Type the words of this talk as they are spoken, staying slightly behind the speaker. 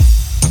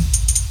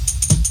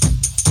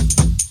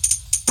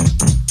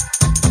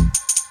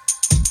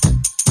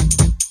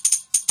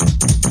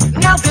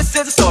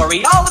is a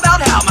story all about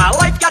how my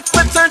life got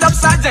flipped, turned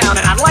upside down.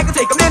 And I'd like to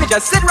take a minute,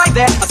 just sit right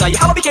there. I'll tell you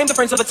how I became the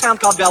prince of a town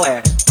called Bel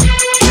Air.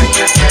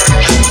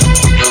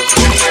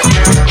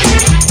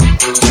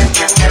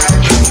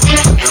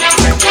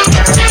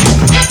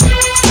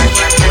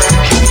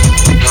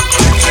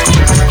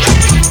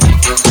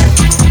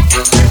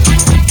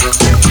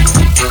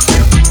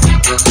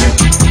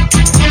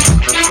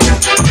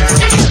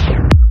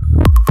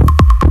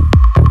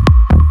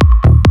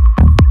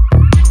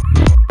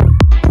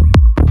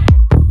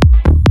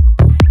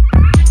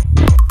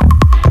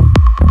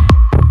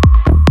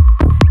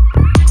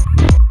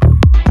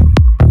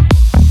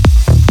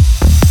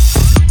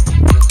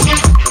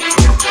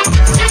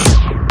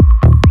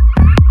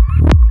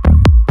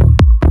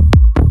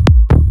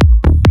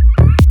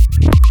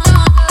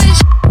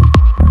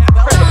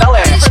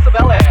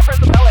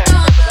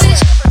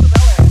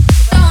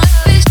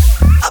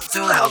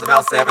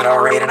 Seven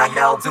or eight, and I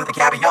yelled to the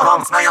cabbie, yo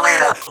home, smell you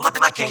later. Looked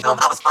at my kingdom,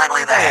 I was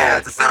finally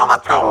there to sit on my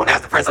throne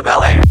as the Prince of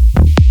Bel Air.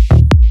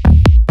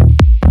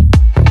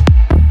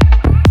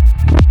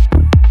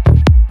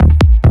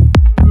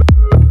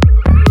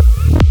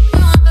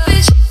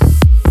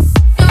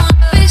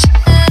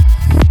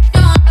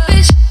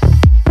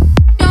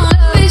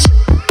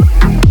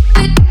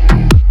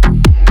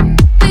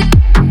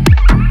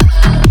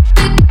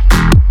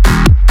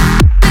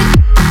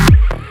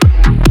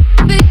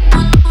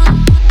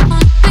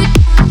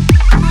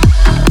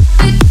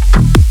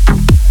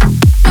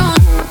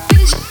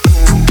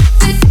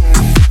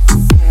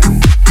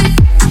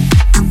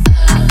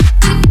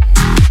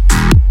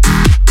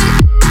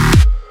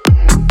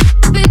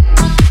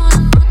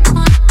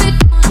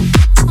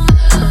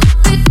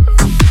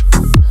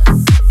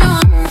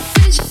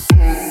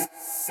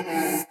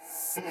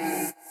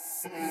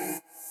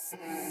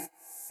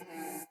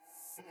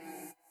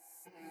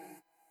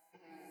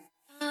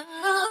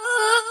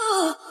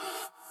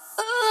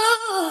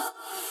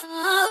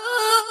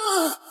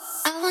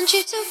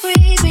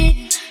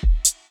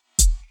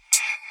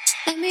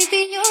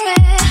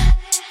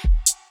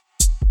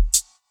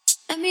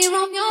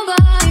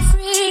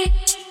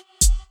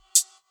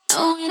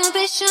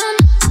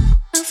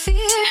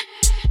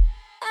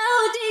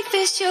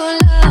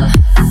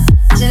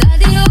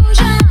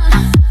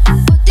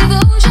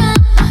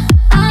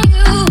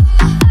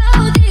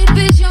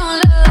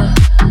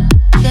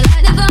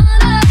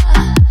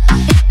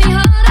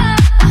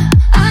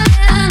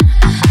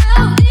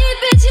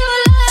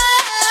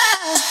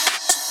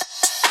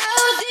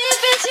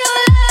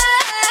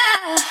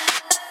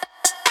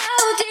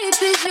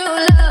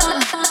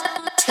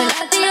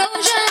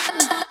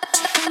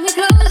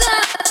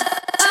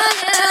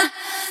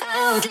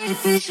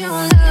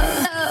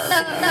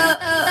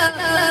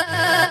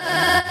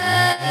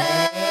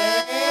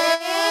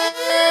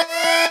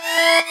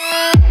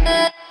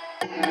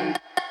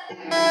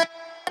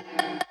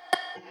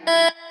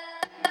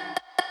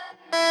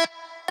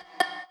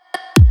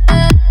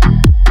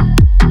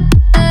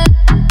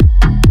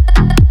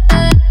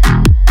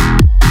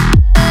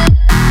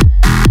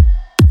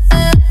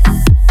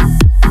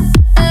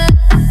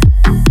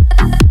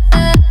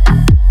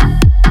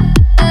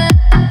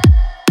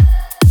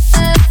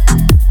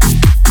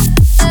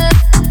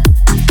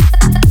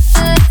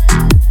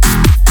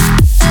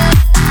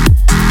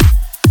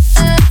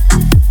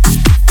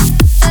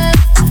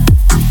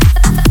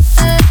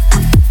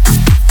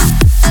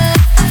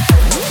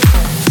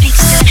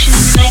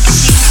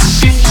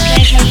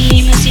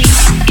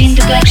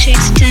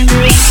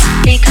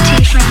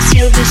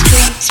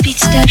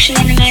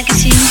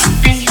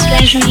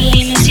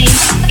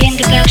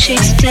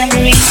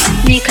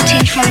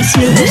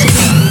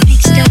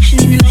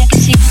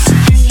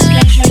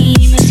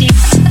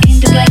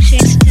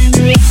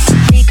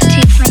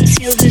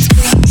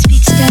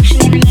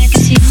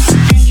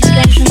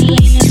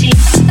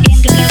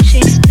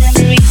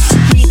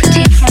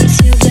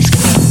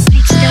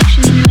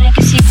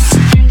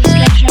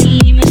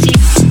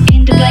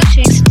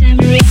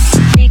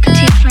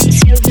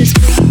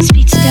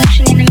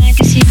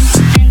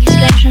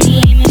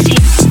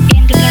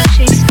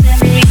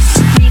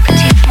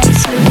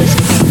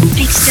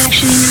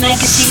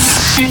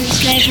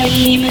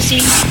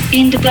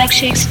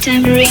 Shakes a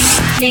tambourine,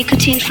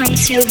 nicotine from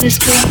silver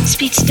screen.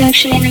 Speed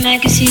seduction in a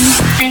magazine,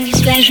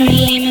 endless pleasure in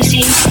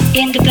limousine.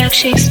 In the back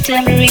shakes a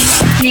tambourine,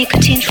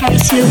 nicotine from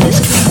silver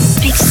screen.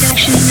 Speed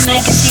seduction in a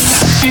magazine,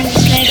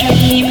 endless pleasure in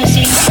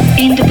limousine.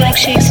 In the back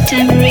shakes a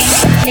tambourine,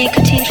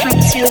 nicotine from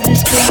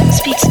silver screen.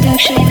 Speed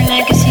seduction in a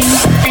magazine,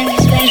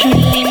 endless pleasure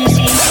in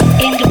limousine.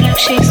 In the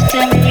back shakes a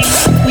tambourine,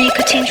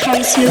 nicotine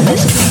from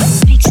silver screen.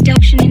 Speed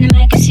seduction in a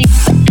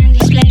magazine,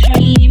 endless pleasure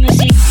in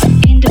limousine.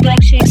 In the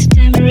back shakes a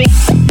tambourine.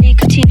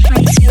 Nicotine from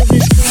silver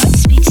screen.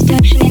 Speed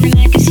seduction in a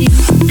magazine.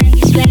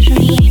 Endless pleasure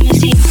in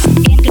limousine.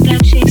 In the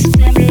back shakes a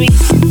tambourine.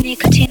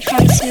 Nicotine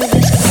from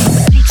silver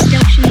screen. Speed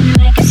seduction in a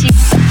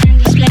magazine.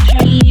 Endless pleasure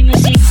in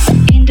limousine.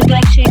 In the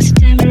back shakes a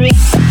tambourine.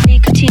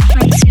 Nicotine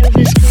from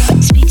silver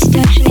screen. Speed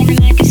seduction in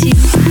a magazine.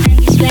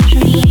 Endless pleasure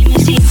in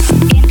limousine.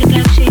 In the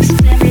back shakes a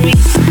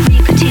tambourine.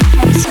 Nicotine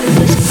from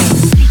silver screen.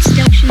 Speed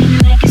seduction in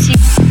a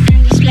magazine.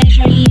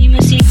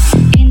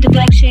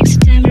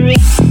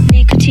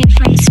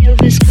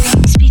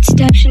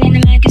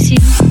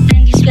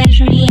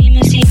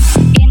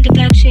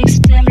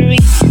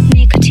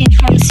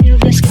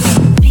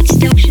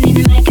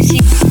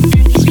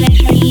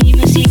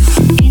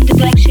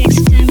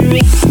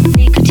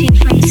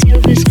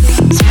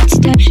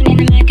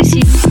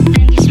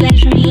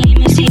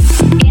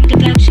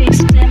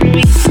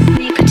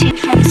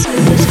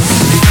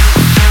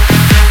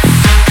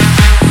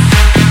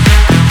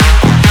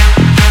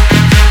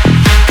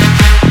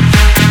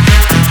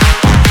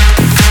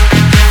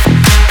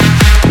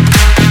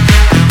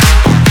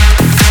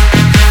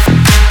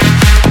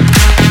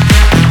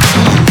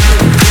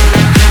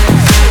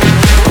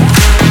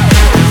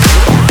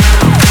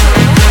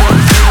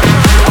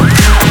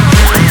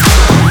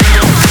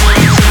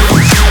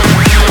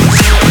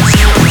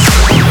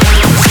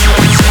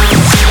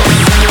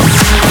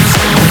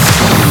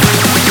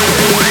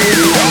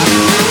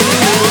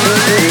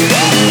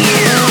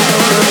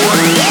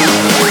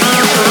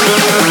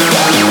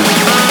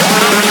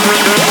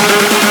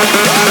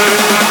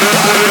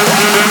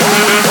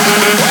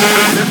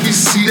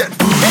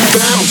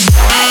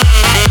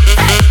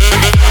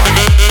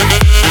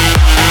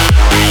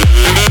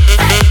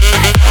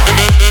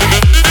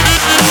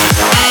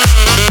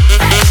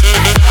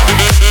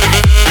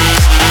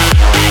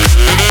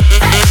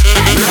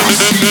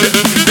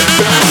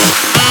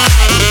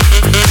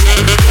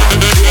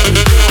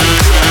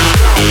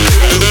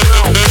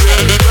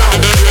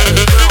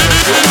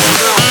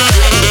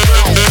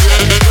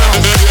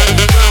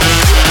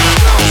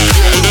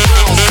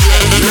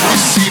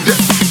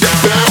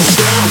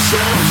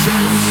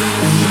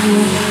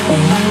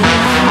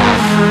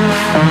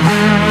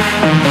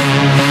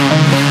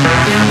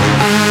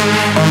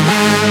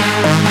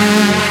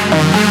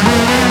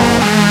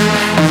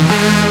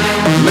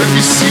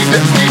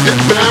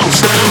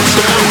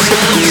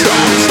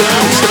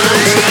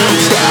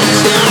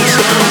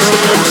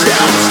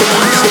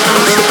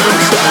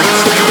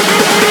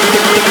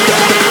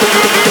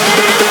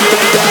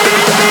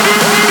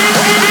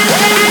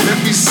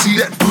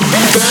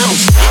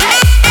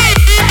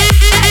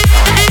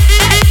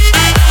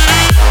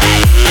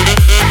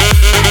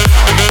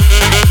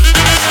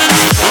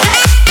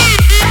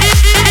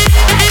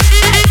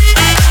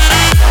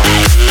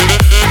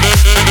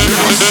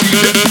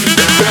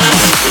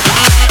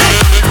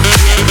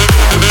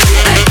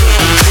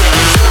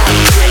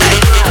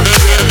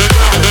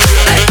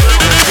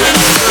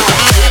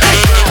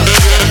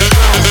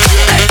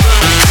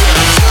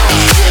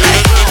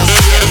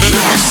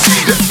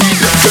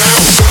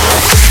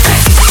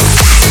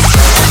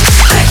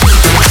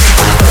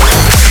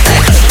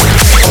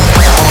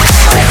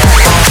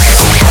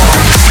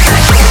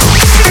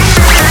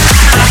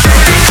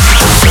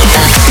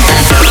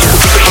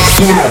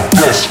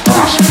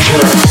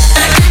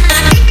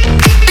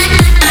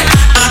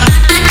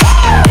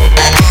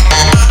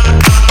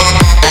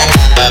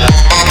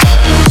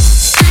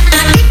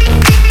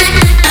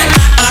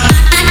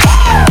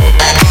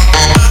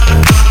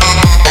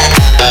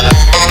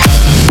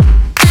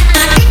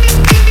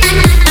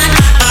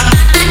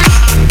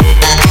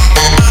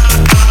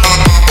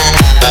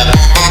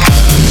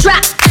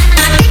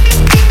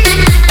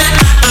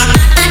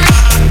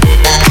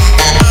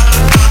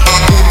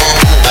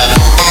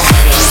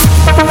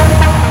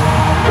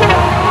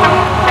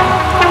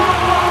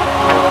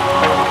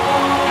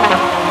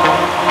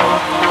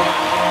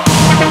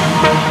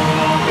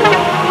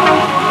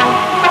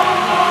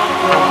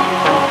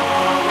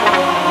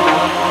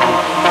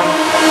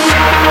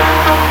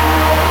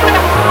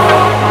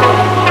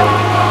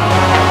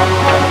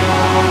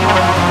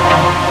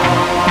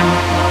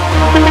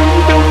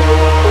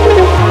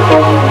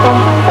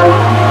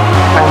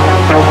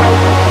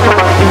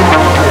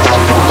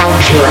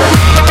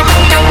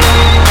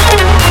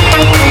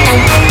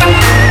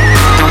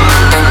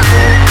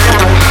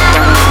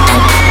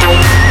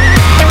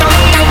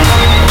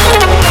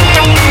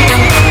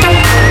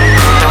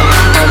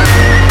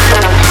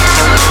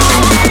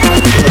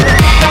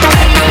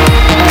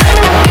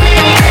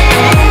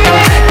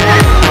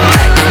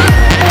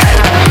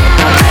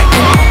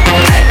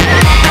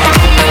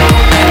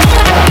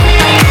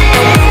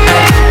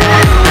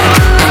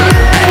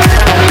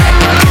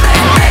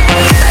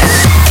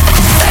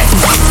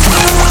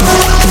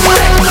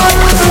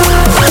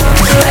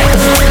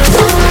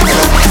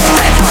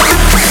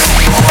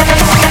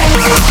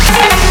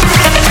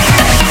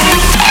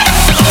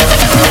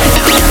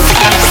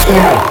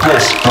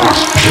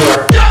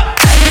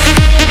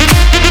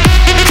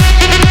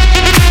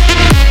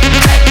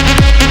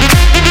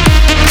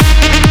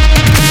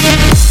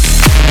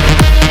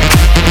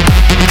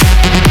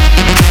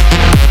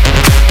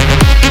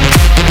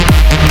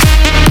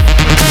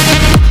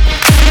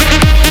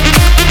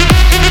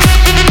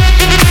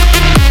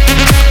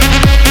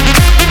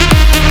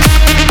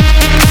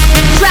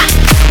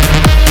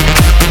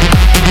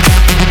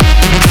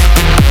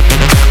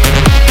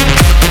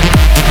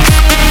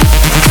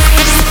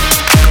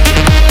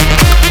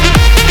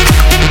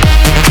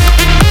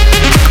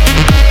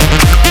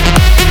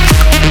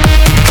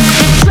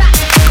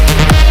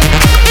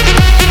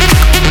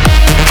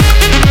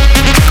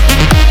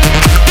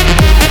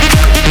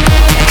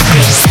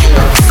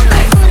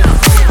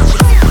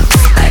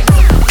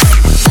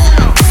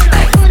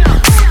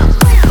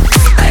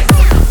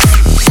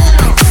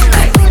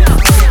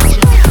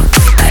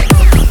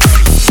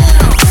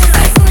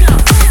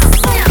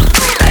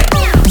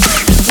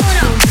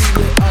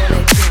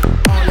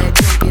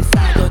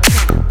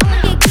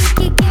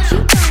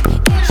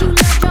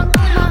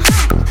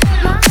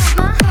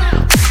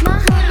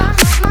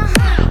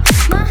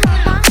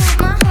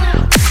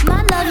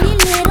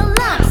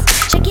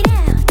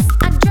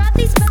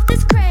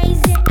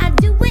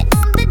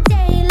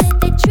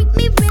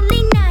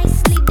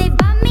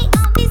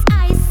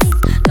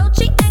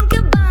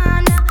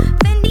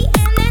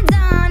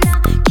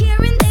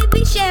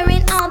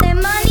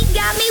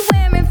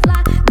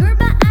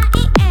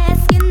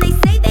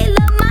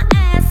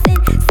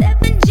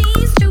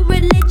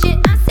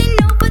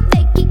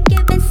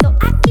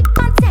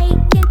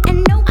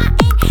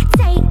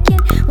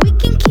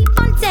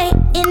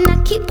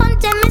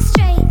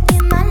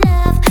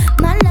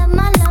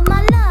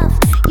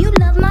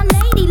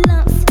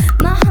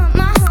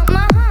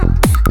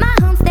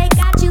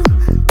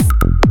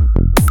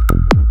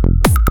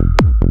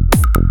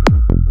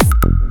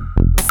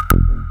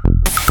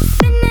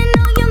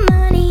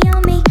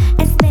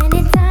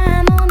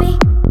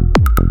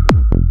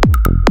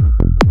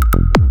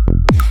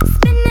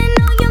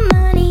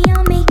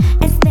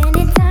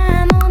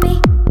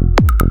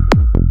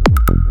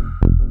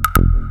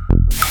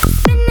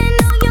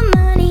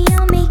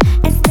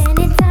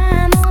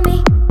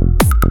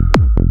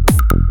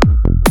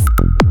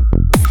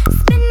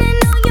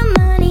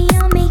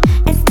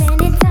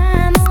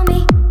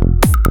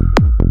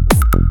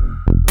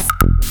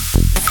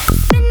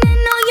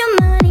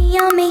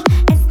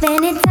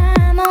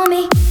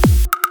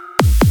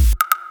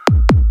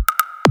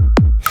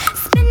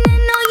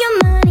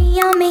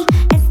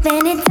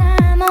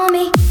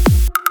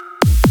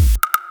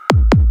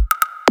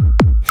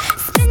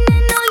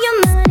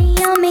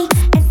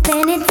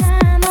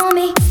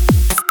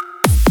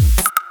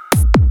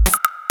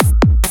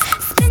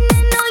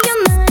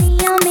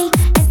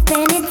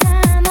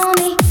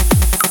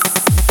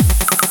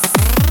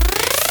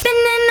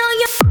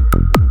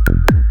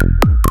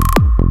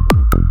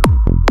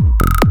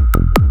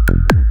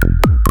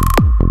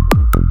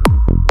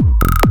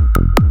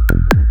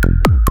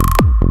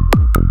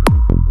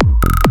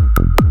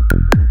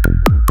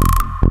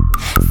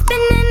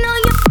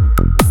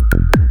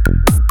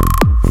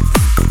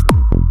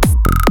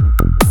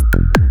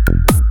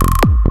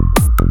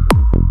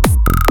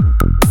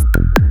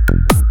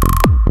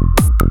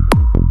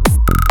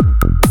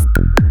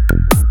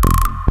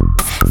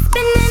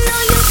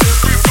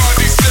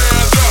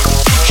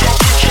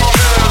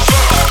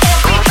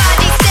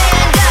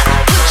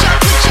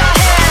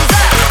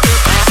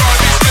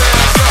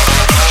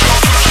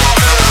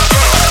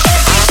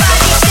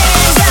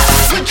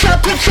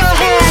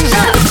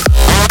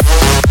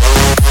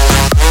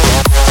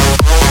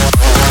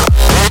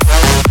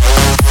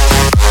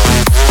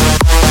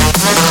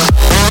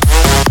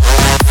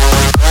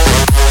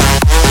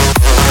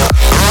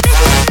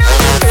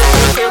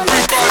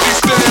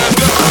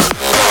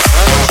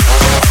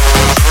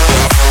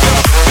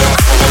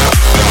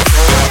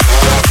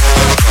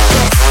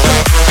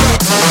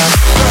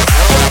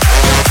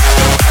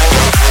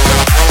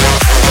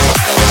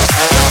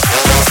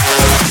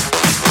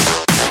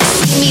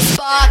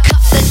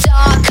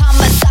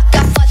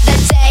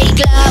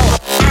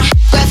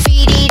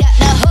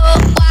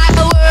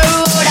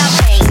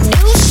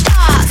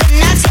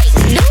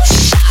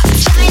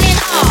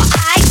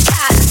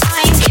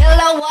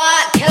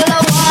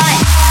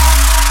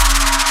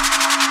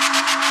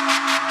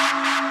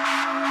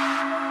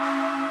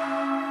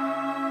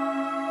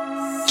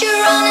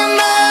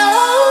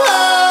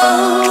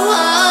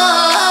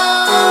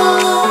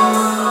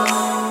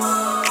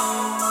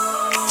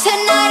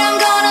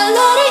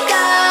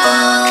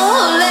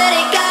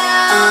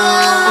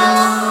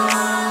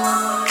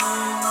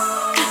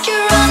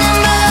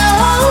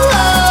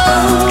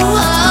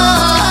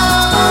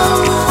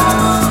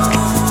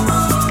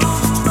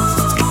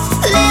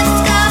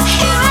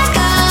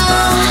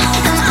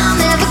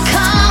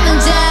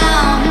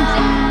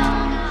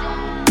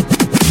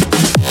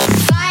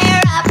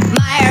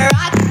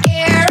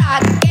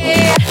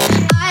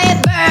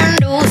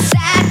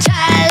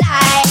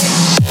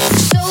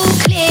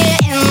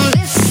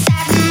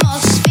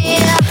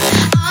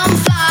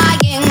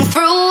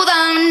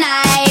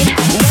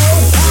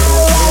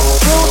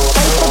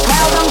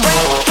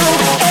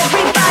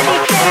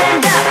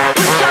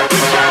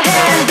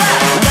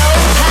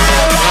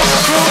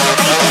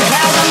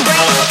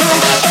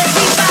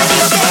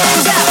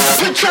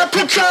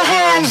 put your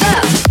hands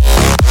up.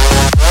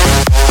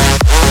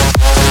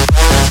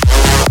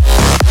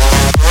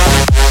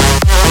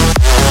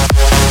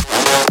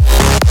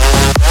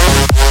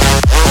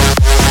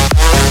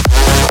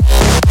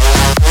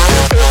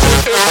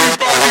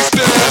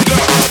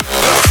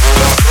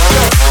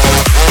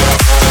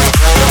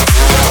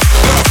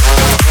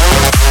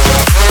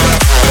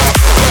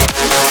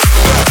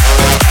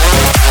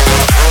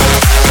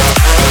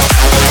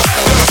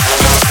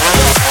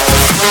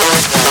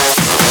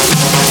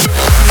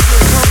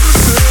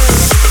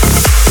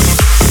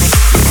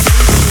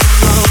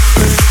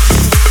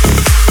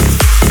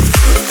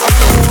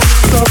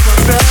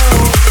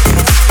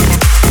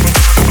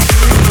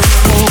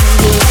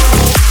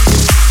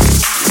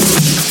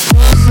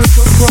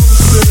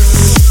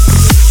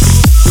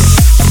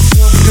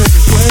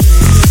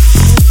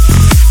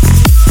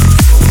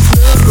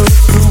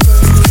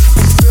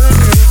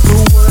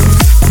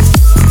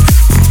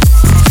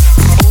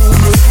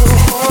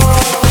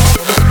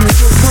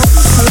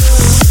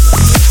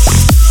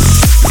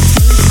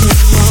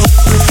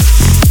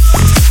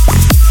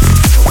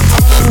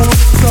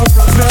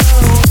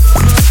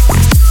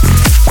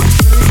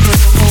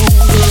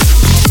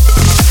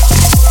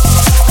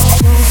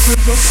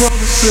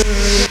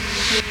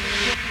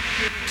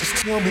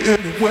 Tell me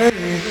anyway.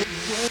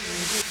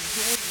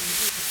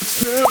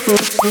 It's never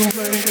too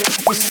late.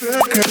 We're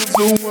seconds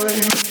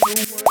away.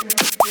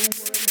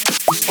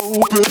 Just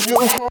open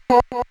your heart.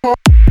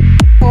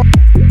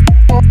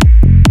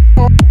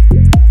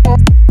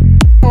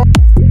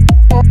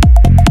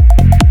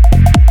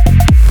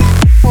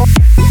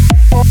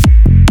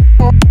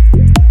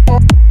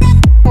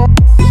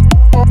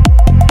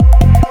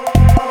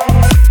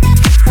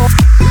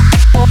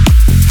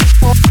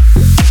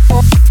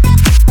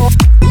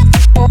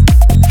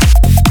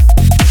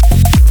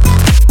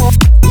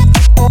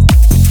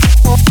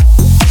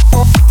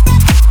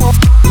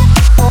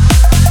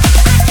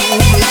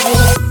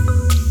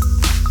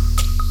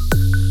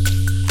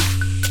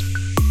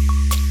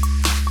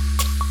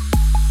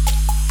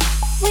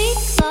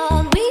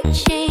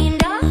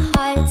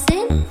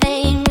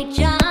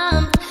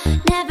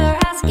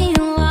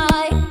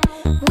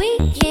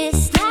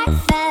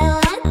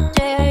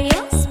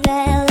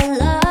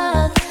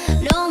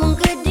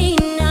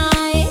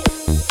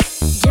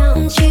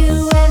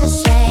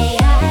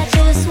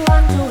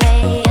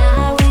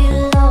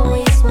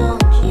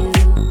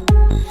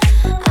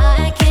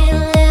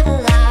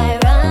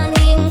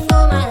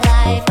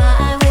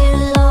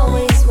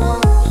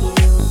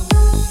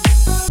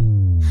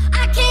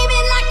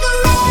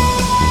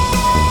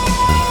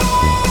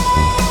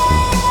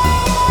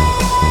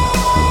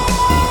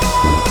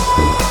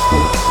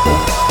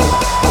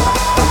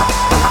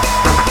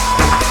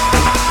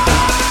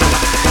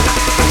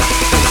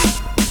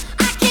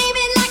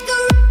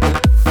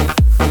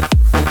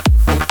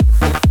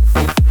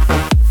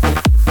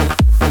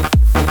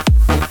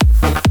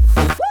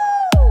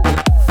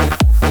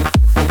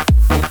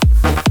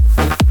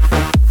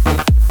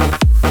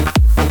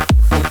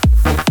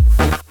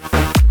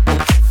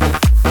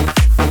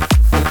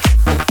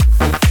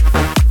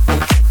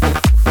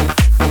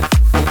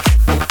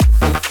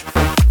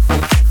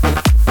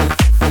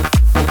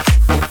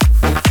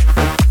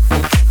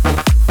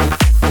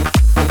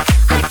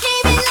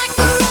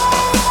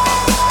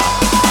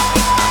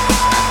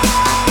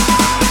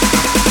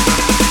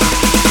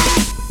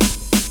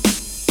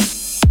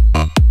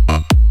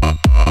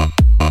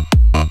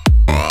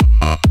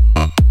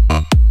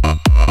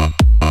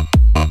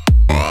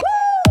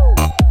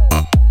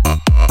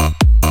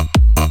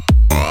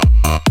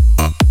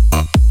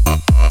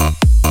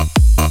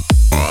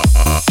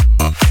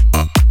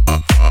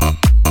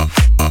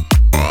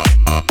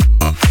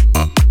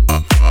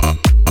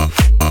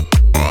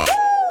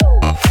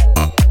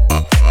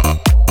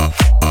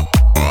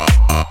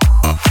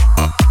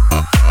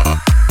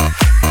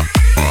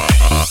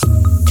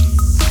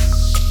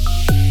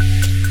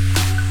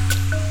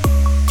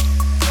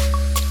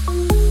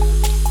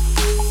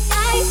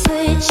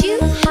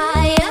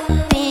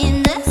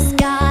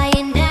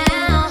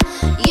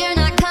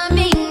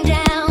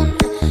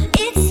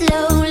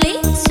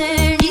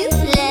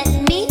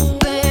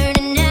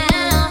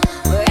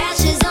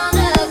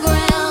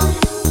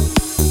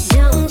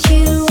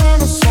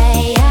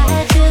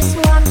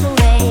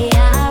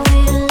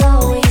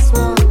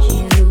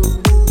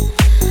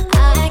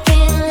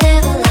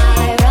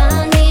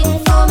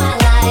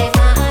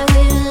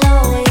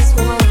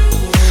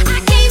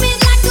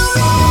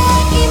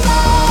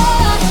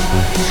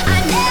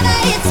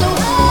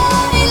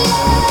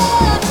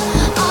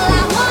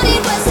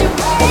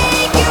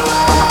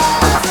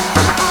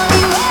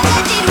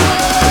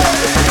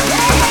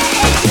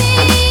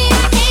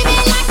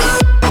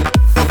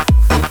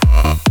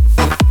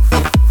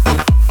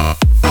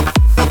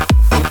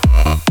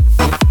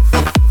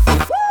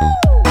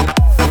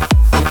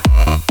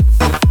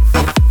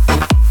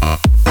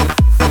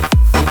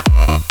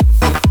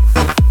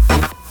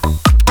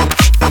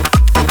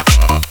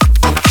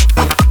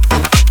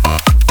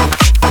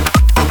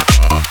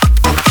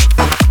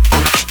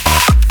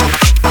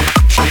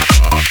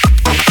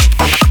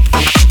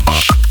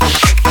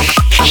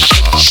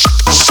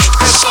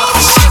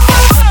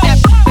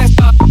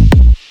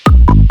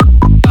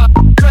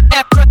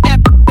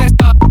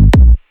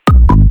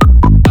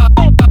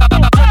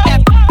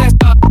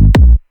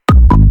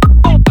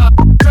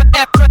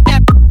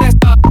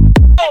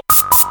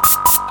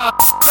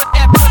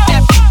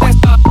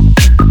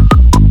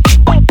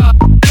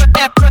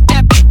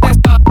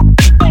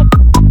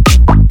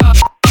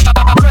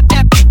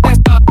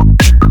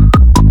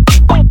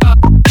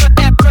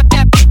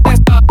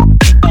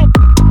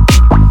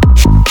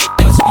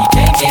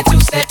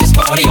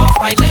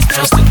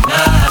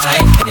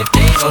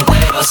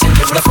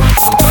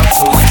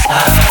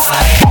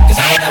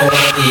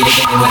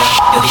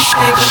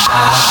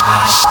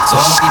 goodbye. So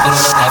all my people on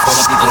the left, all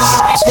my people on the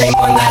right, scream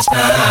one last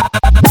time.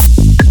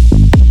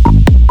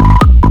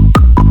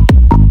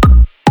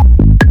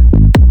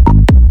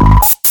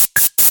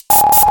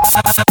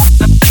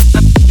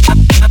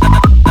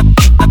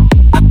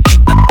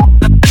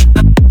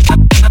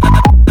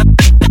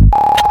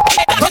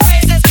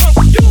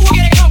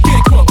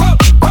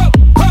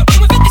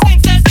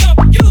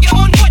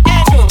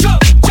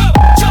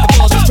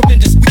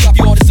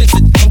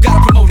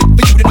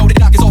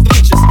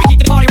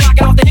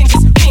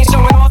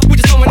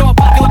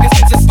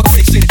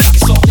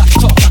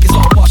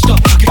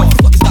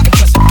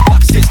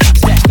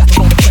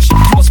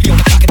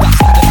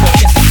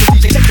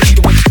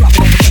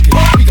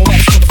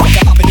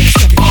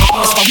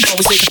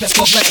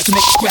 To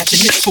make you scratch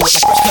and mix for it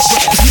like fresh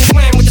cut grass. You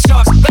swam with the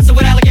sharks, wrestled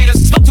with alligators.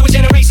 Spoke to a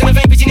generation of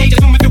angry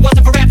teenagers whom if it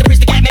wasn't for rap to bridge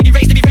the gap, maybe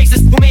raised to be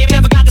racist. Who may have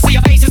never got to see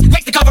our faces.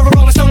 Break the cover of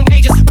Rolling Stone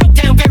pages. Broke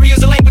down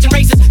barriers of language and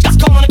races. Just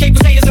call on the Cape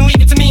Crusaders and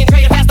leave it to me and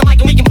Trader. Pass the mic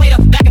and we can play the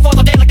back and forth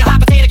all day like the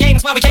hot potato game.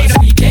 That's why we came to.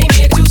 We came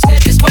here to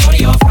set this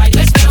party off right.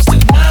 Let's bounce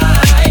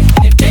tonight.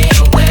 And if they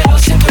don't let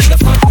us in through the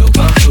front, we'll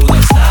come through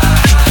the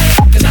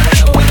side. Cause I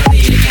know when I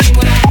lead again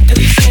when I at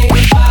least say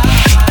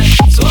goodbye.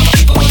 So all my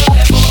people on the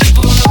left, all my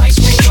people on the right,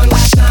 scream one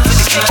last time.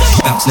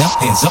 Bounce now,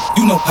 hands up,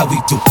 you know how we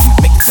do. We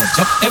make the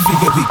jump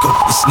everywhere we go.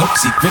 It's no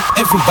secret,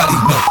 everybody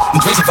know.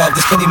 When Dre's involved,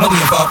 there's plenty money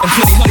involved. And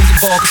plenty honey's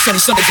involved. It's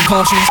sunny Sundays and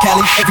palm trees,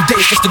 Cali. Every day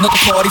it's just another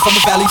party from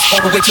the valleys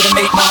all the way to the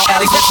 8 Mile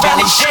alleys. Let's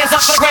rally. Hands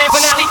up for the grand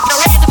finale.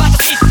 Now Ray's about to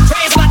speak,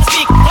 Trey's about to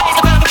speak, Play's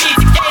about the beat,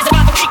 Jay's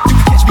about the week. You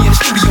can catch me in the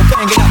studio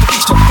banging out the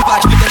beach talk.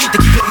 Provide you with the heat to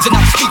keep blazing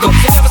out the speaker.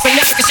 You never say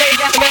never, cause Shay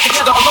got the man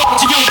together alone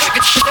to you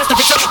records. That's the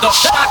picture of the doc.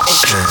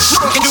 No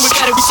one can do it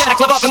better. We set a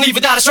club up and leave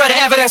without a shred of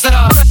evidence that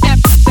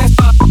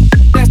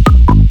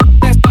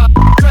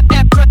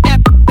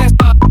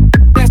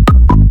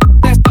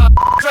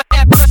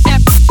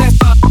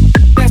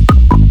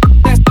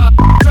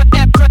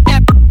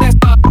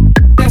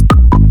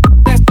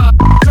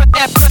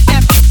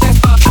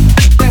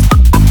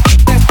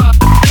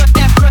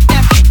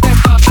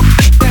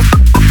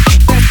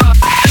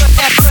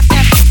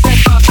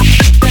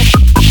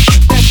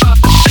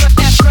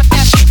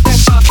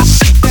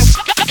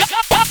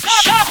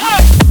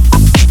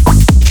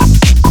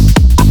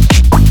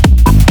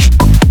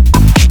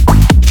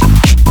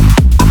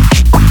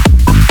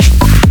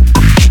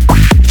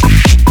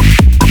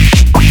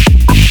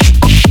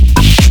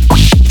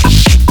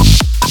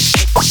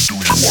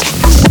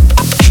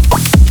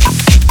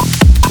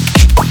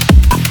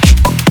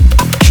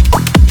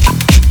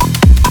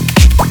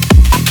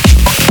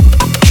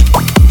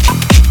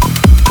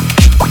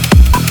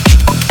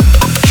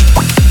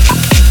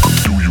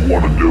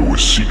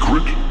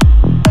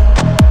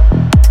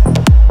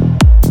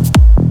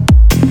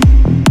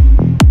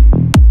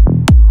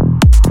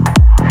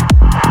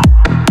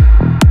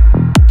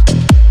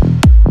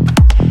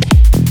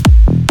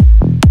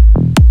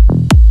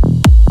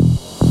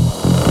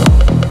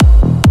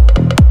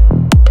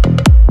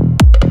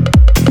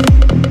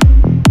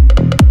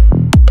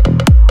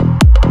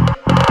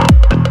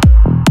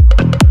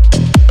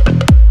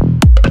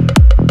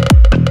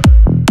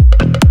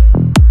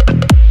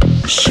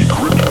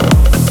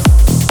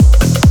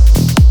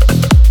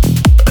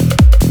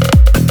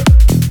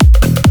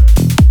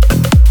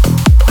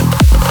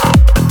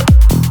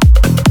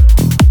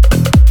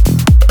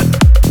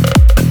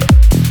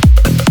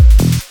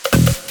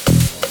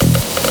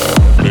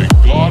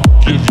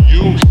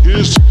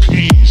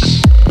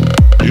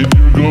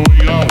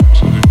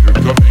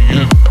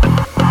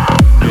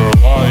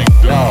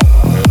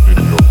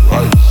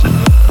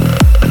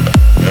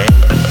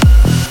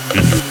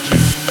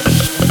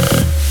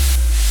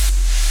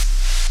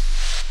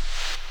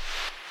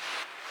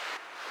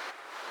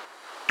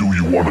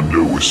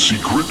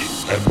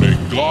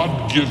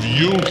give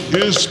you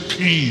his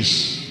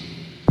peace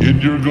in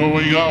your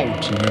going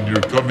out and in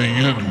your coming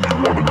in.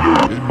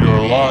 In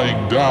your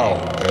lying down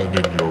and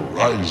in your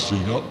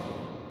rising up.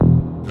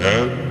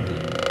 And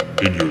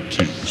in your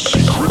teeth.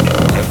 Secret.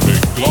 And may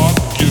God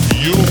give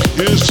you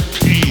his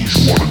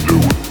peace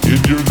in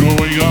your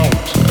going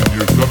out and in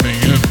your coming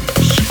in.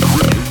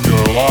 Secret. In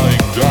your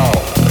lying down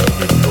and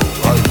in your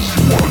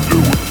rising up.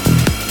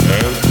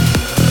 And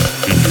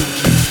in your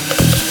teeth.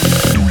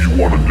 Do you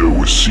want to know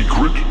a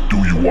secret? Do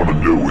you want to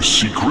know a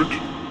secret?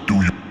 Do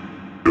you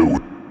know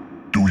it?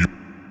 Do you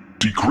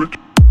secret?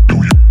 Do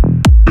you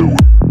know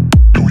it?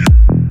 Do you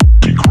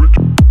secret?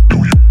 Do you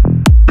know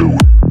it? Do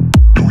you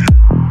know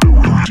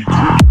it?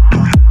 Secret? Do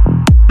you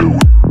know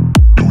it?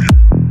 Do you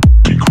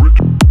secret?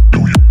 Do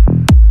you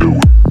know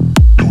it?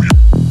 Do you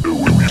know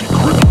it? Secret? Do you know it? Do you secret? Do you know it? Do you know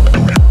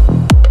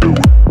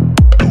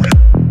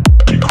it?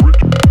 Secret?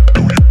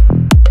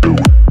 Do you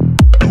know it?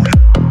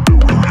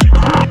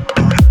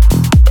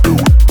 Do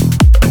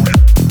you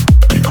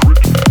secret?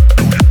 Do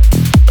you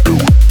know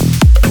it? Do you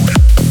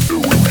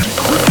know it?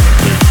 Secret?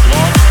 May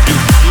God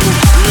give you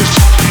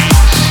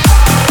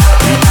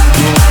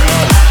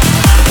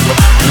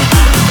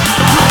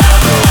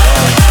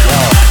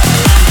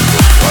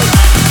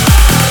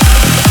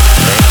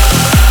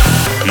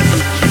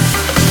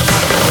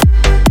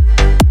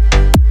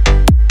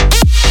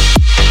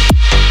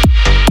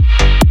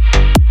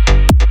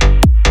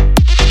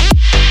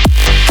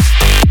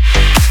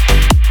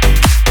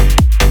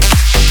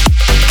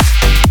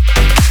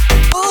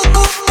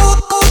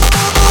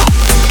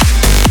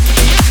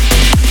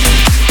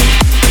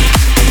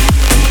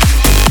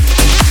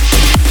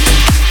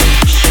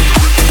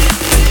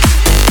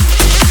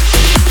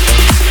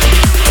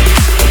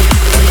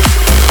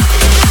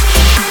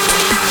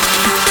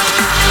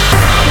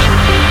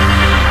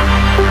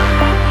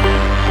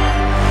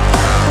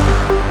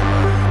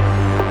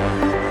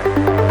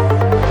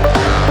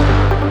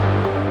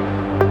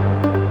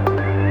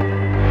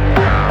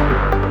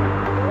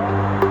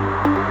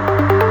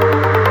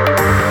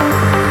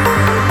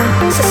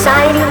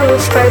society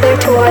moves further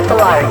toward the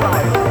lark,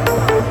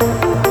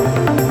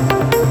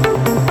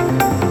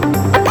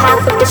 a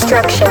path of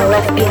destruction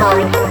left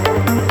behind.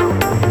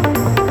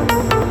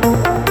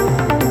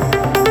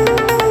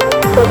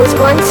 What was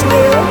once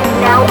new,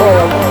 now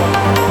old.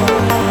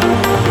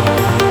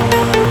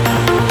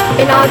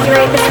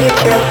 Inaugurate the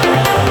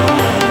future.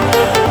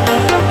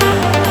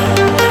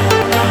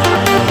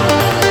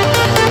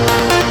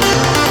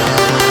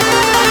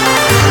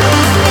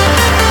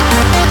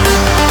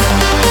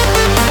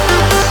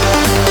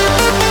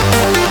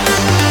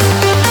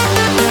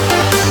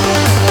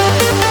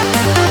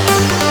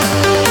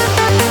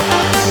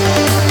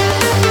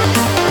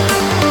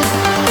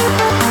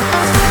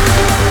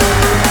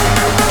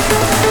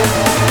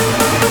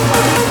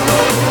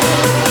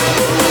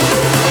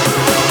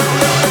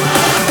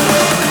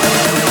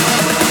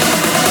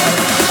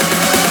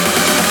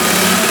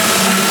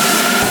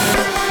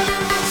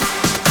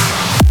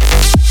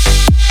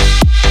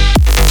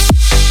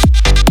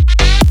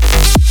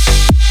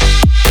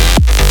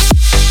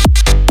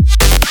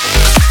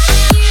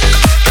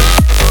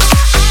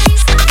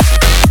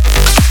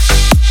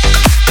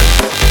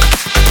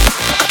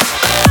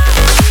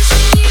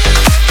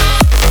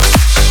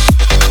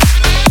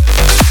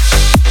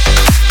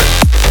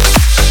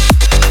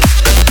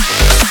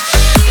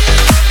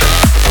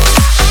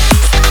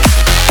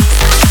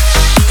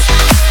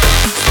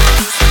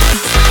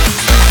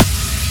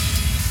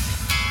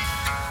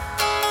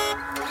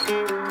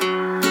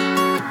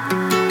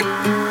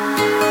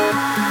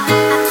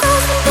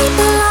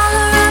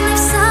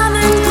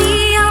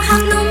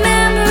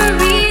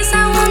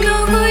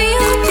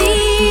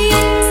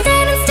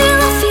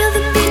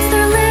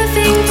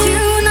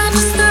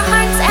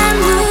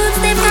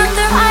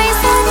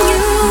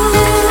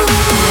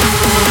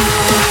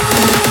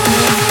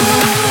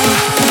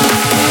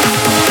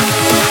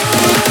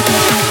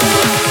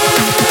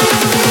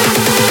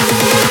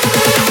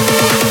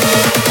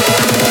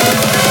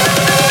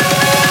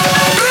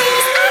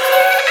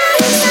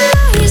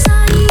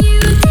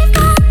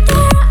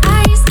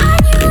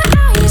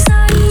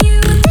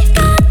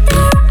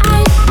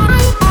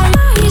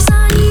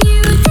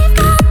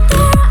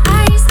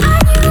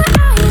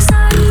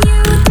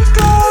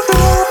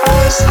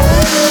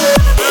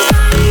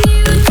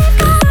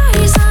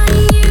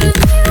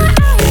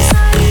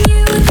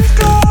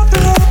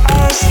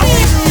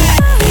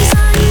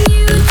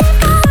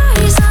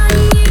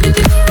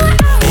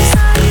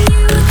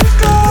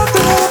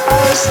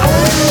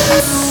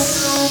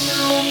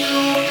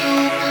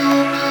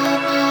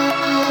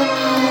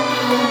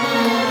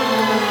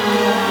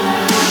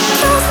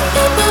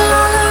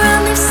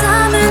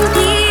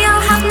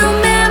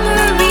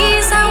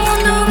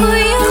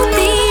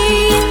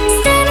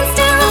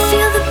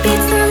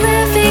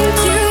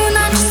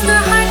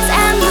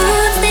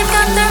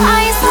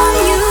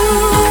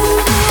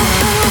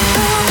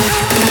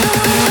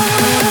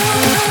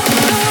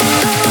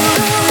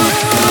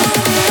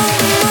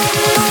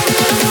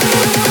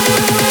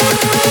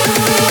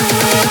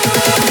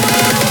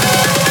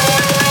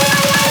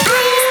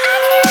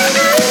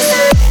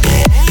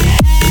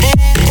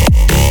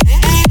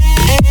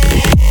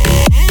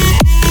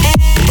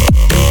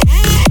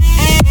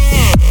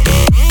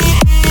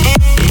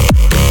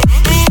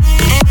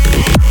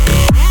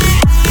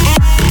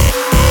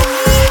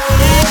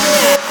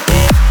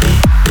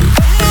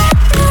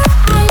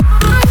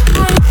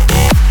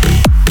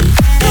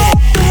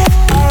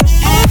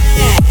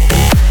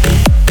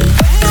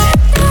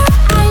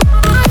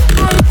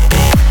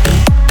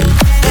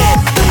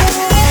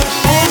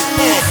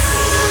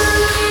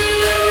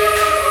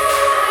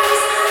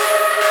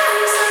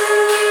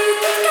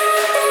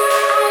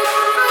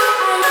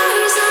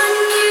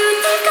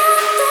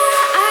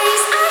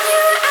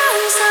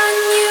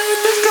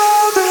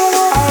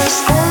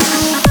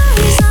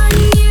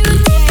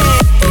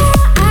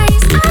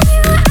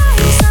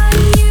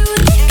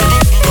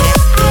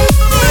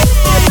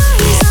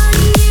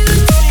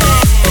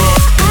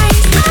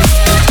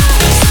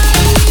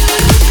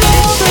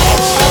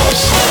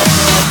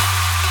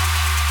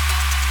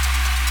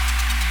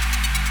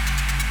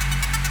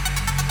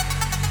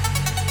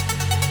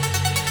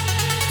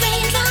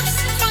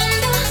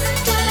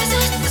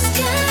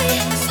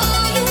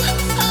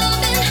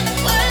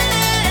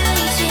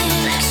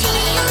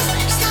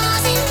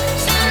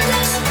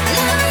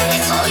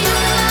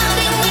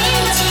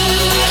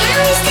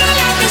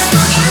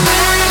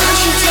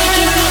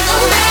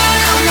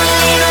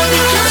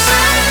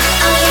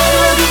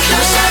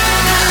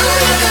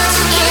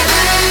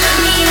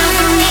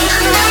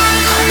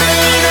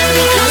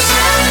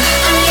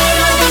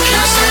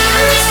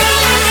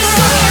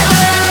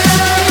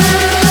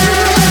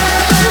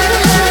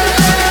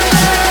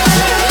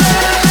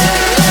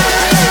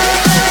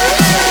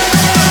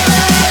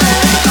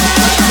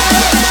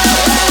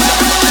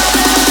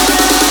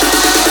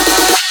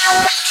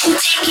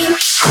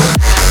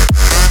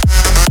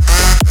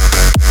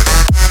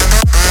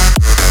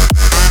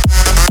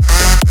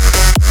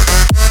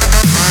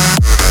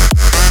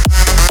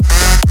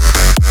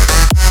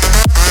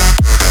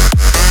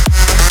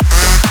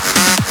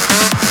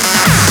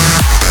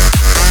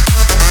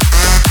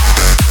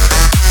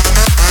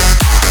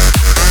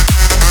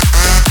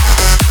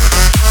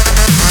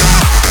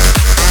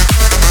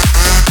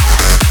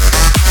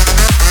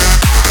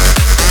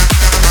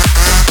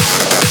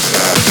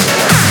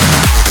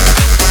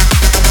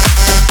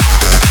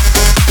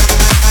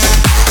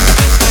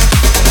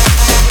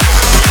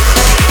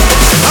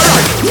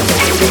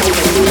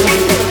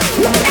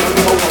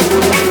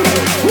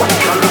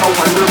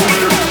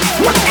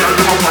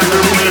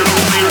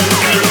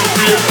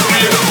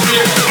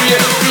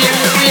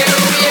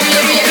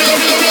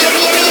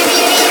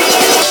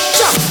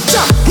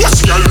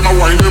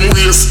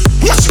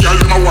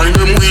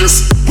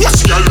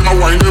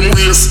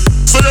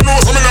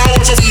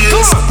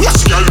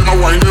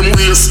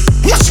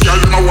 Watch the girl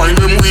them a wine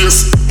them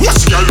waist.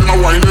 Watch the girl them a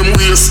wine them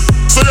waist.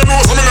 So you know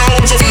some of the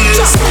arms of face.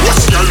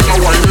 Watch the girl them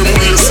a wine them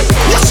waist.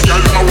 Watch the girl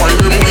them a wine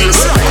them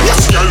waist.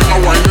 Watch the girl them a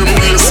wine them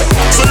waist.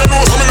 So you know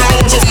some of the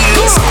arms of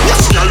face.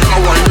 Watch the girl them a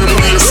wine them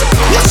waist.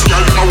 Watch the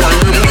girl them a wine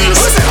them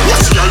waist.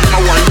 Watch the girl them a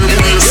wine them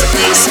waist.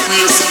 Waist,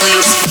 waist,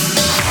 waist.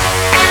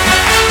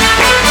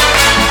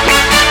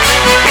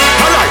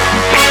 Alright.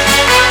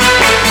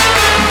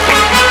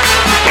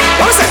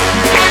 What is it?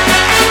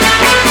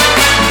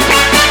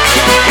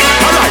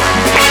 Alright.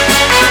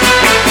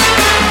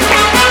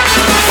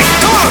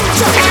 Come on.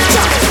 Jump,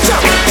 jump,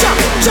 jump, jump,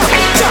 jump,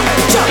 jump,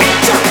 jump,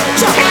 jump,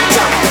 jump,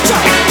 jump,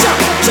 jump,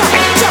 jump, jump,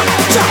 jump,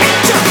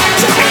 jump,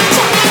 jump,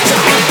 jump.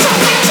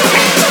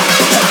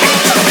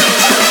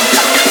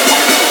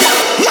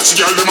 Watch the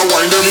girl them a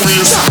wine them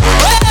waist.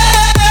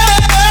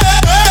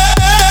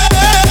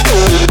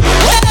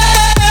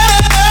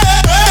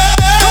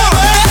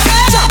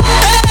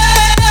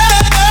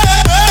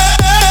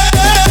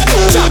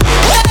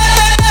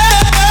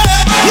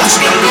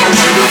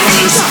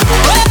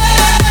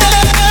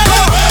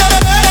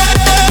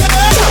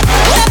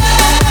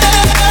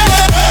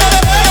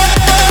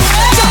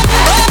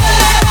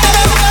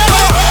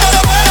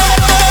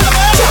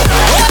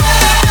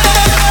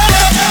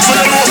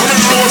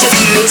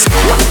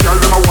 What the girl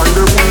them a wine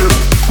them waist?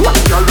 What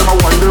the girl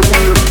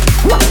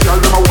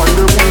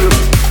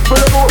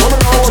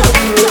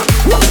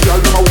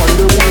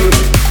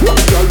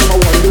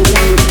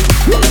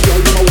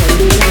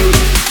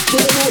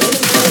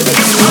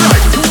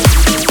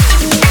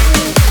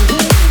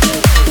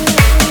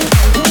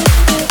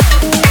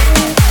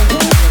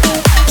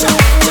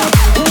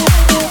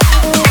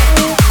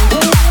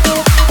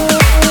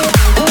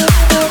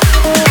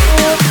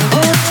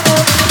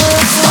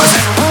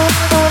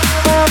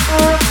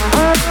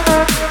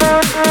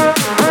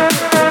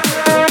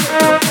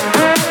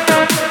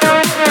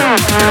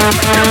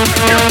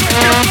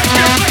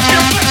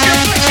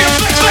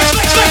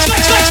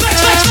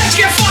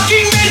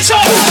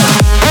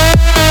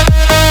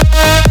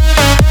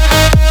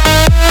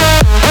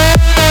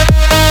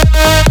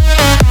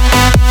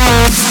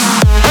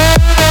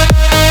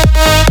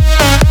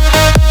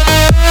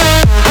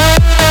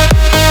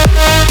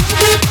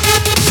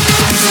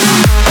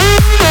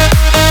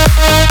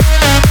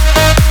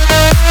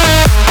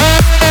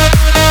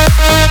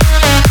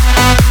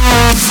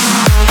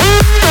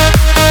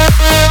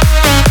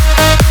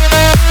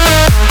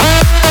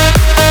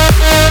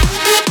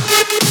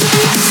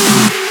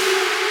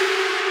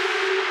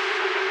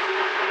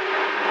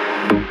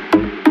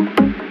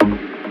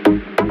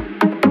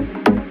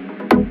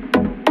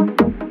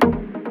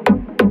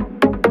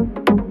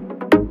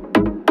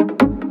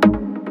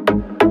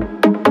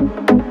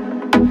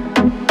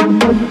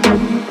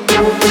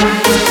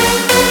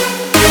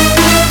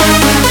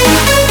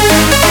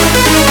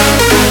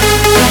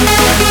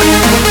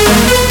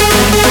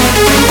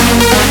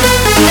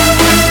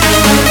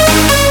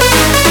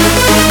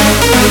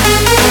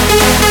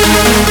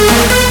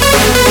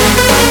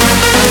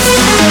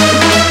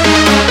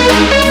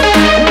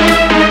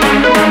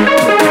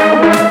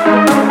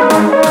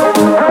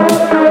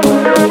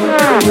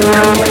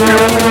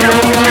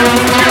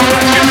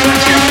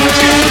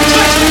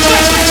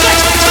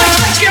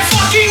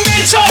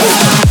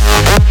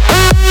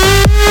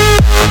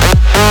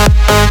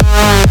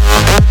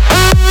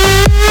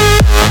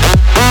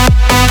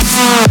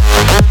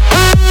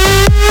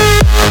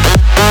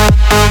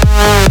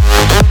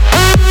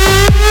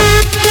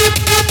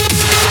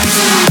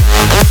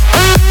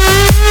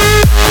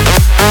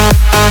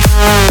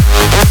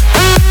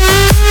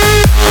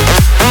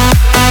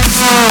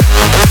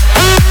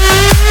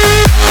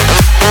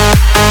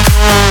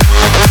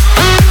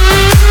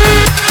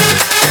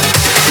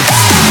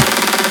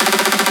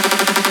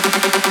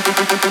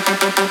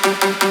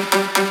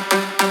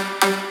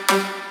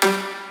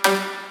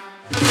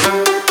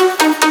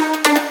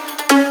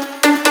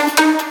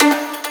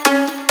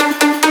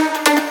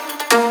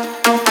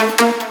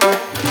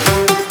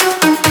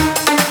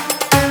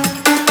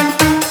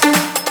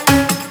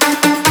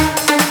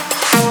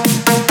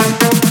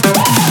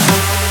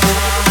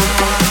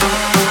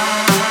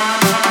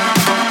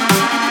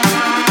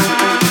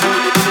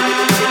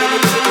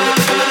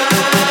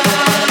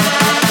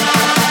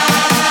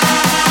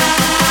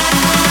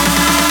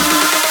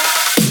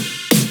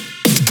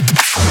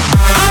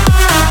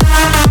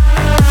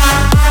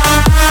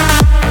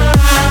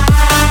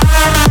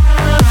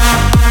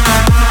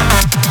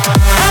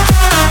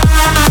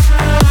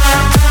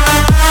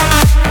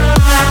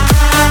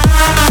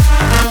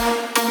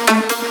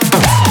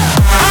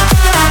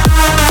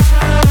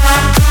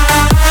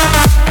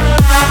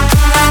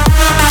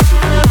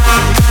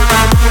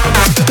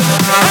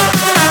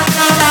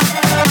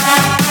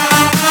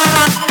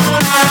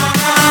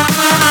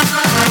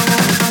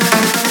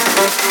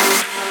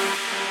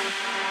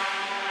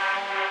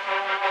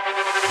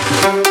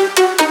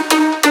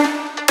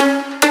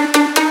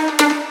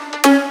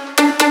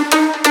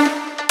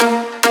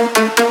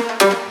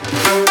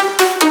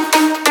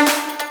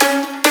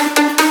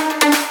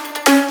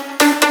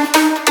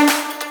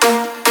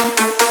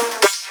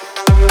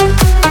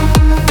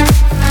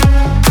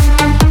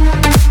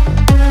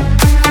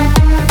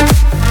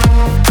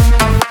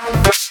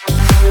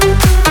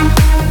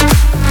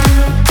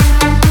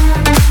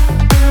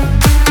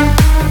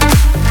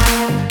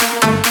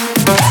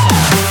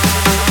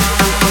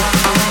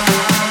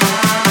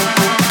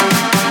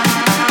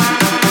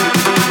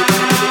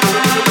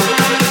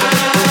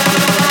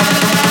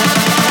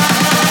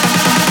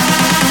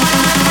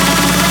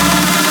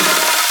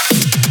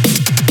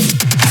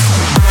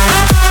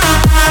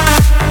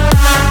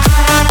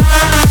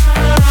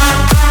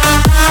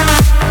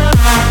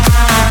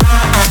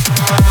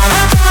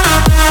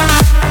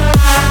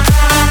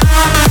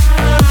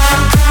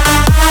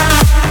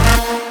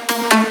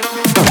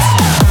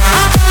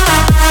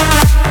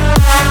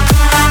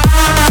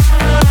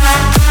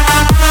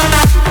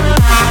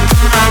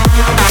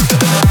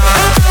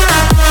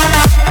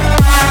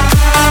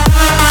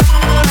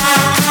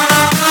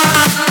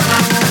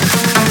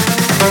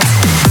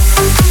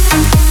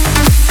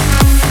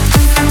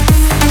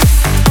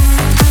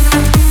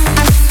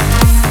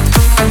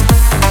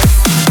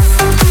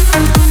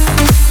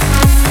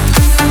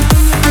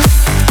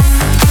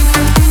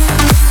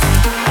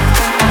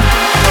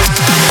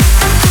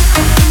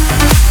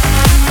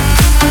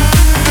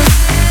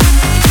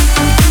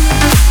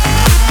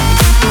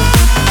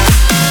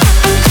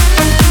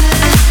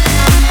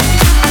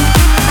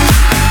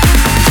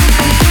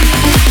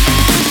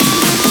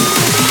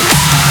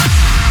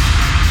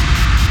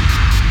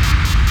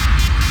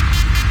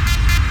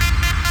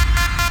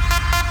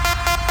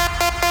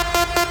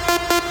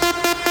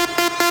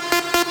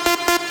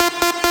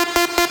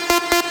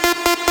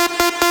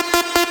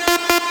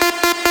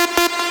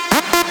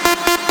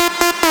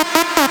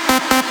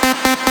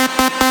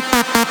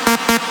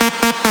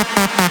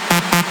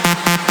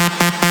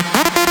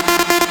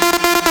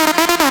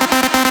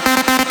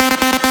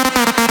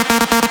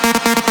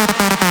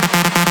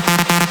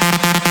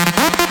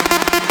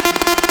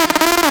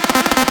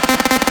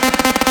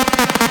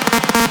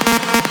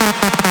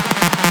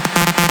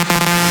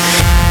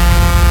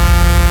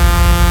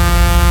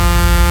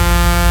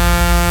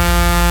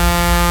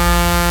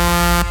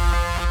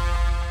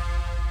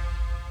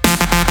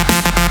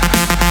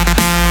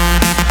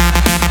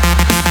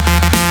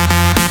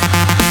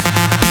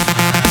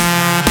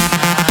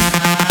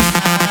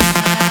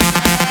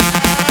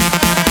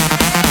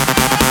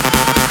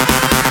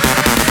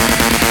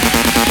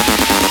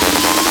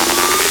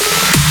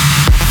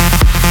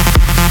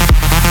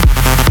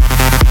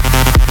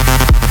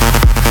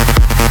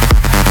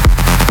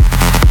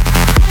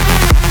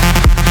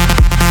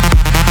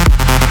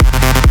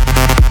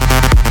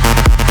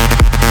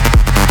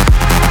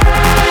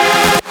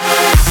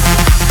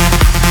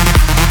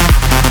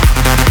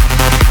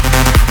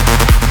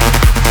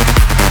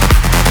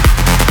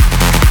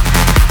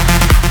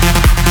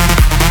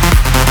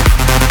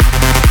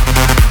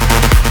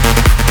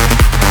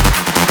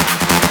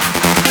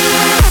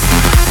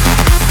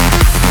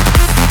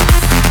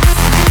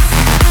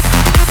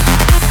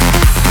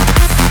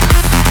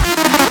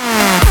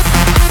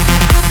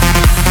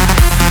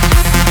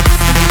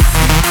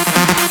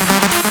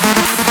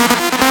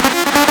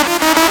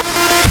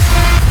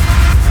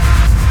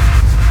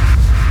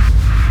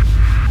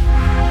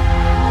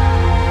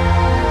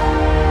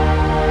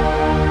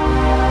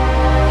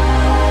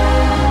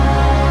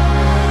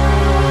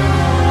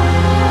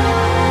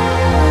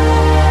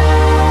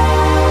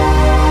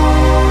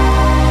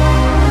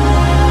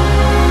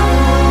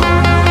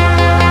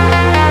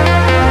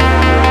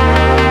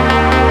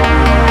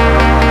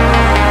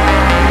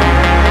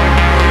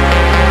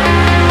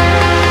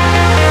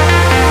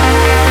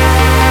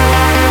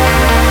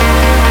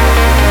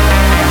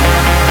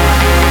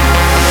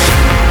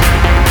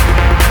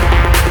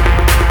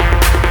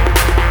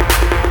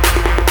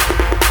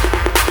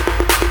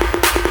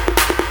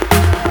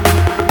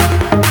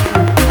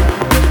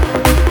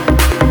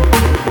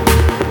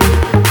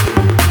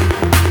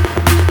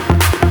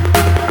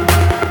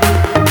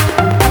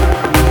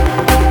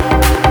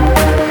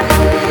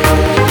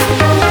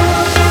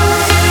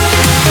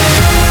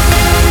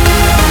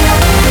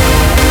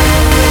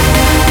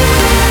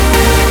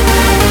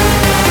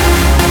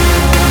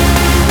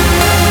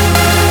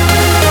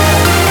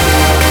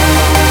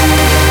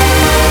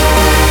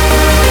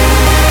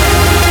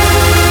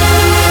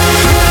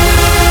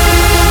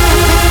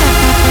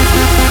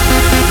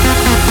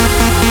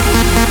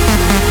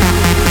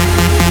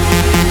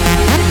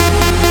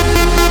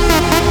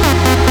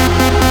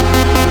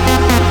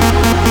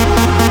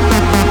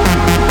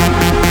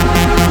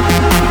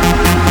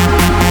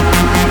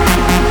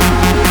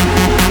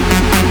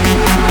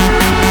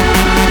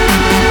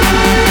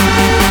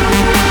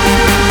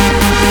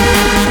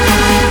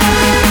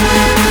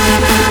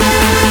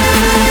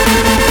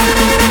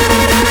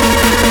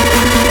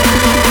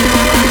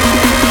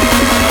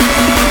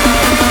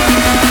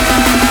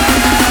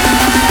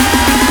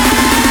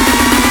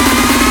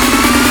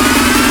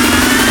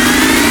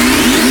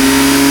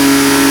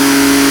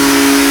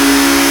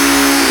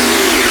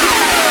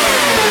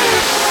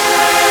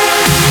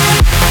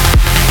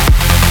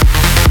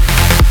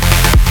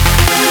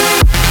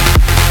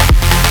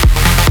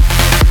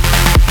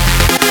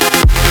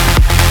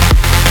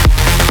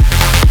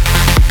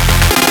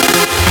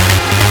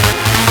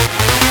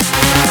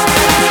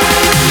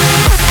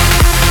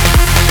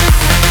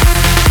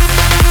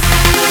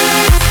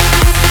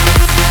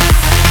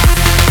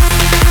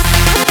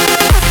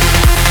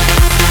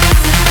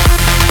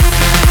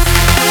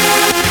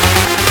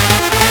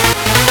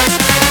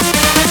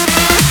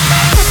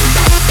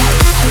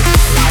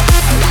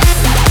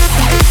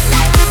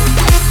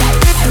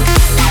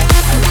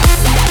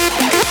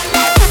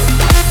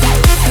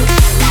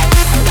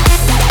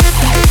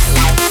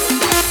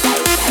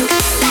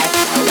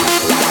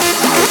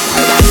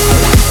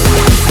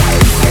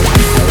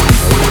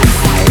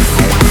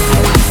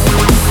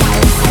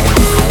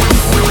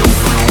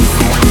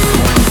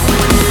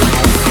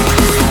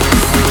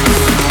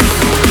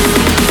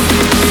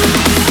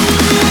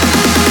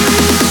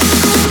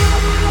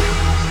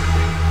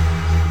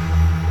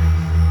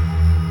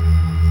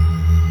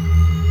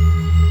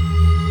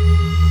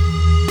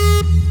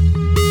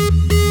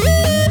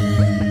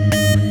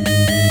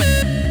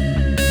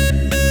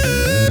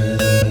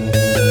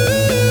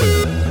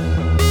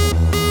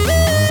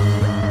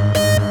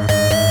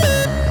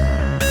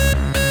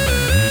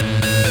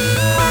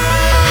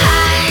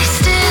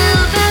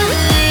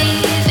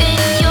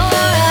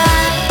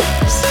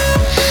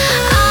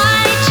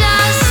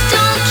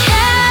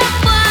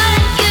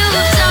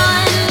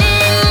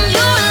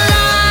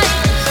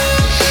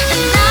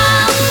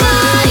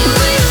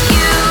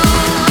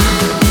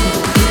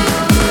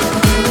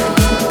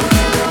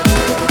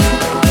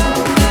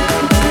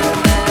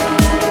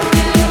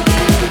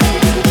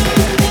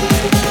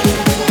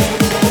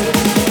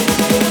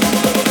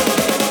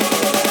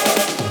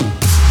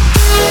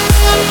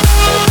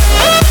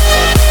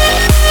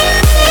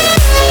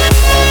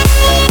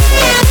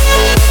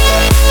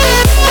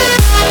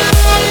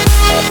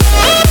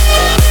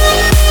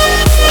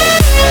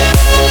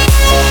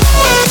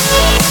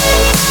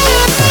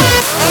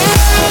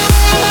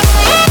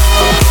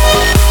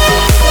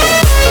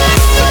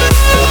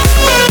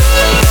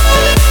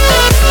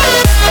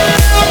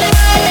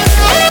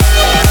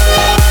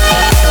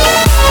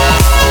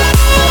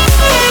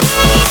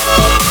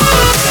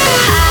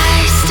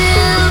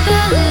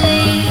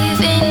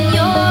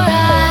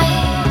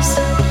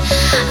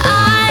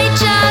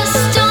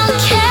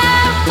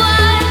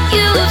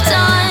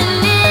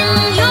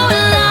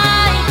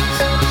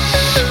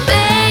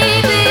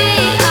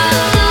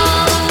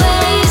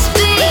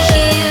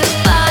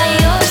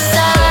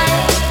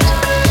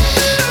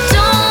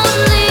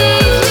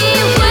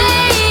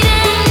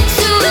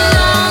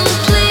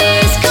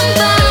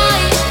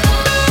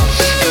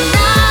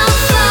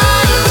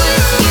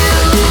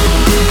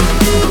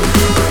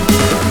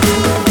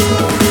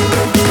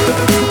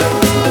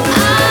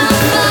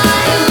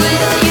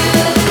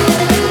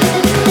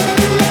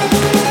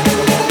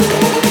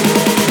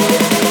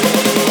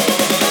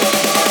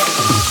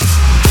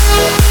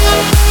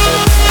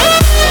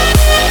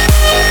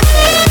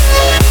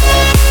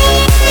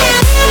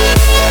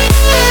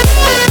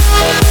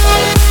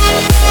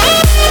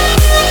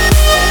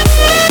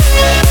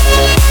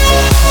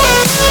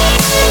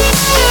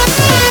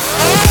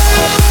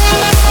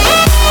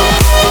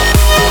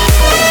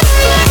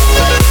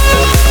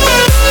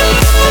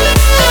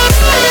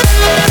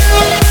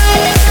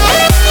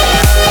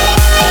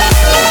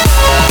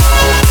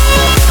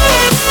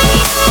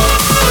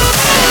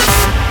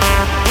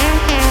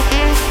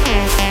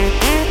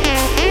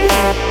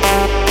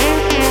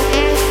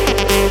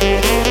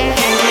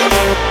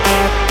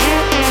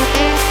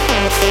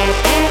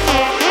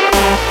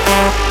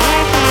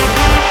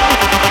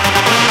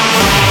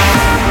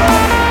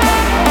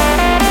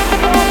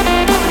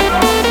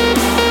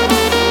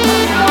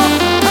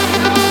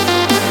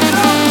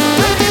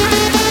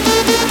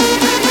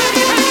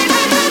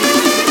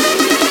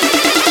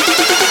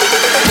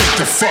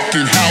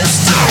fucking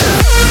house down.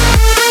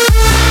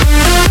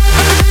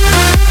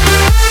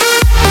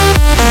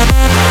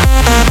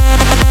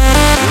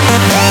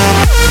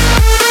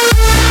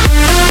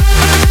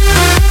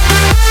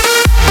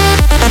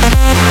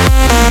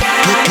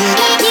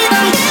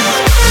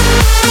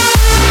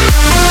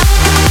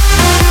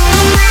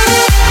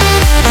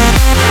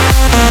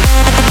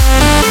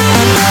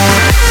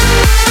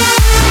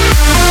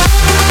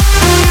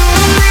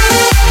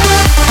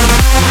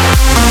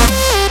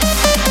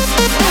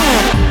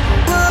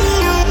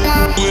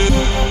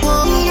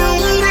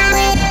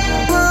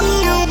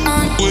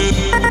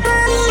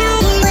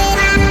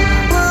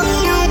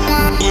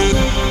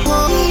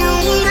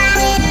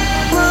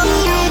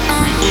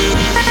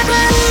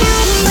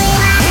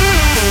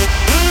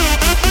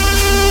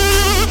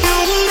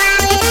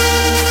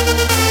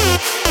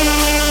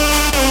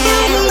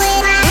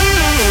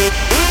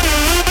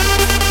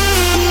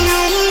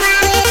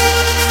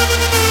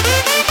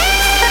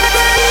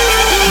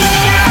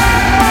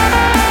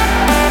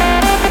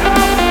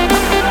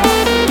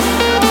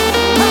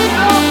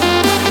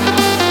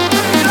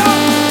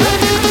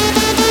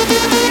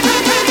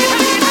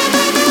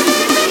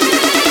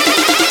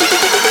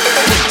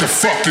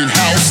 Fucking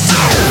house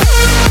down.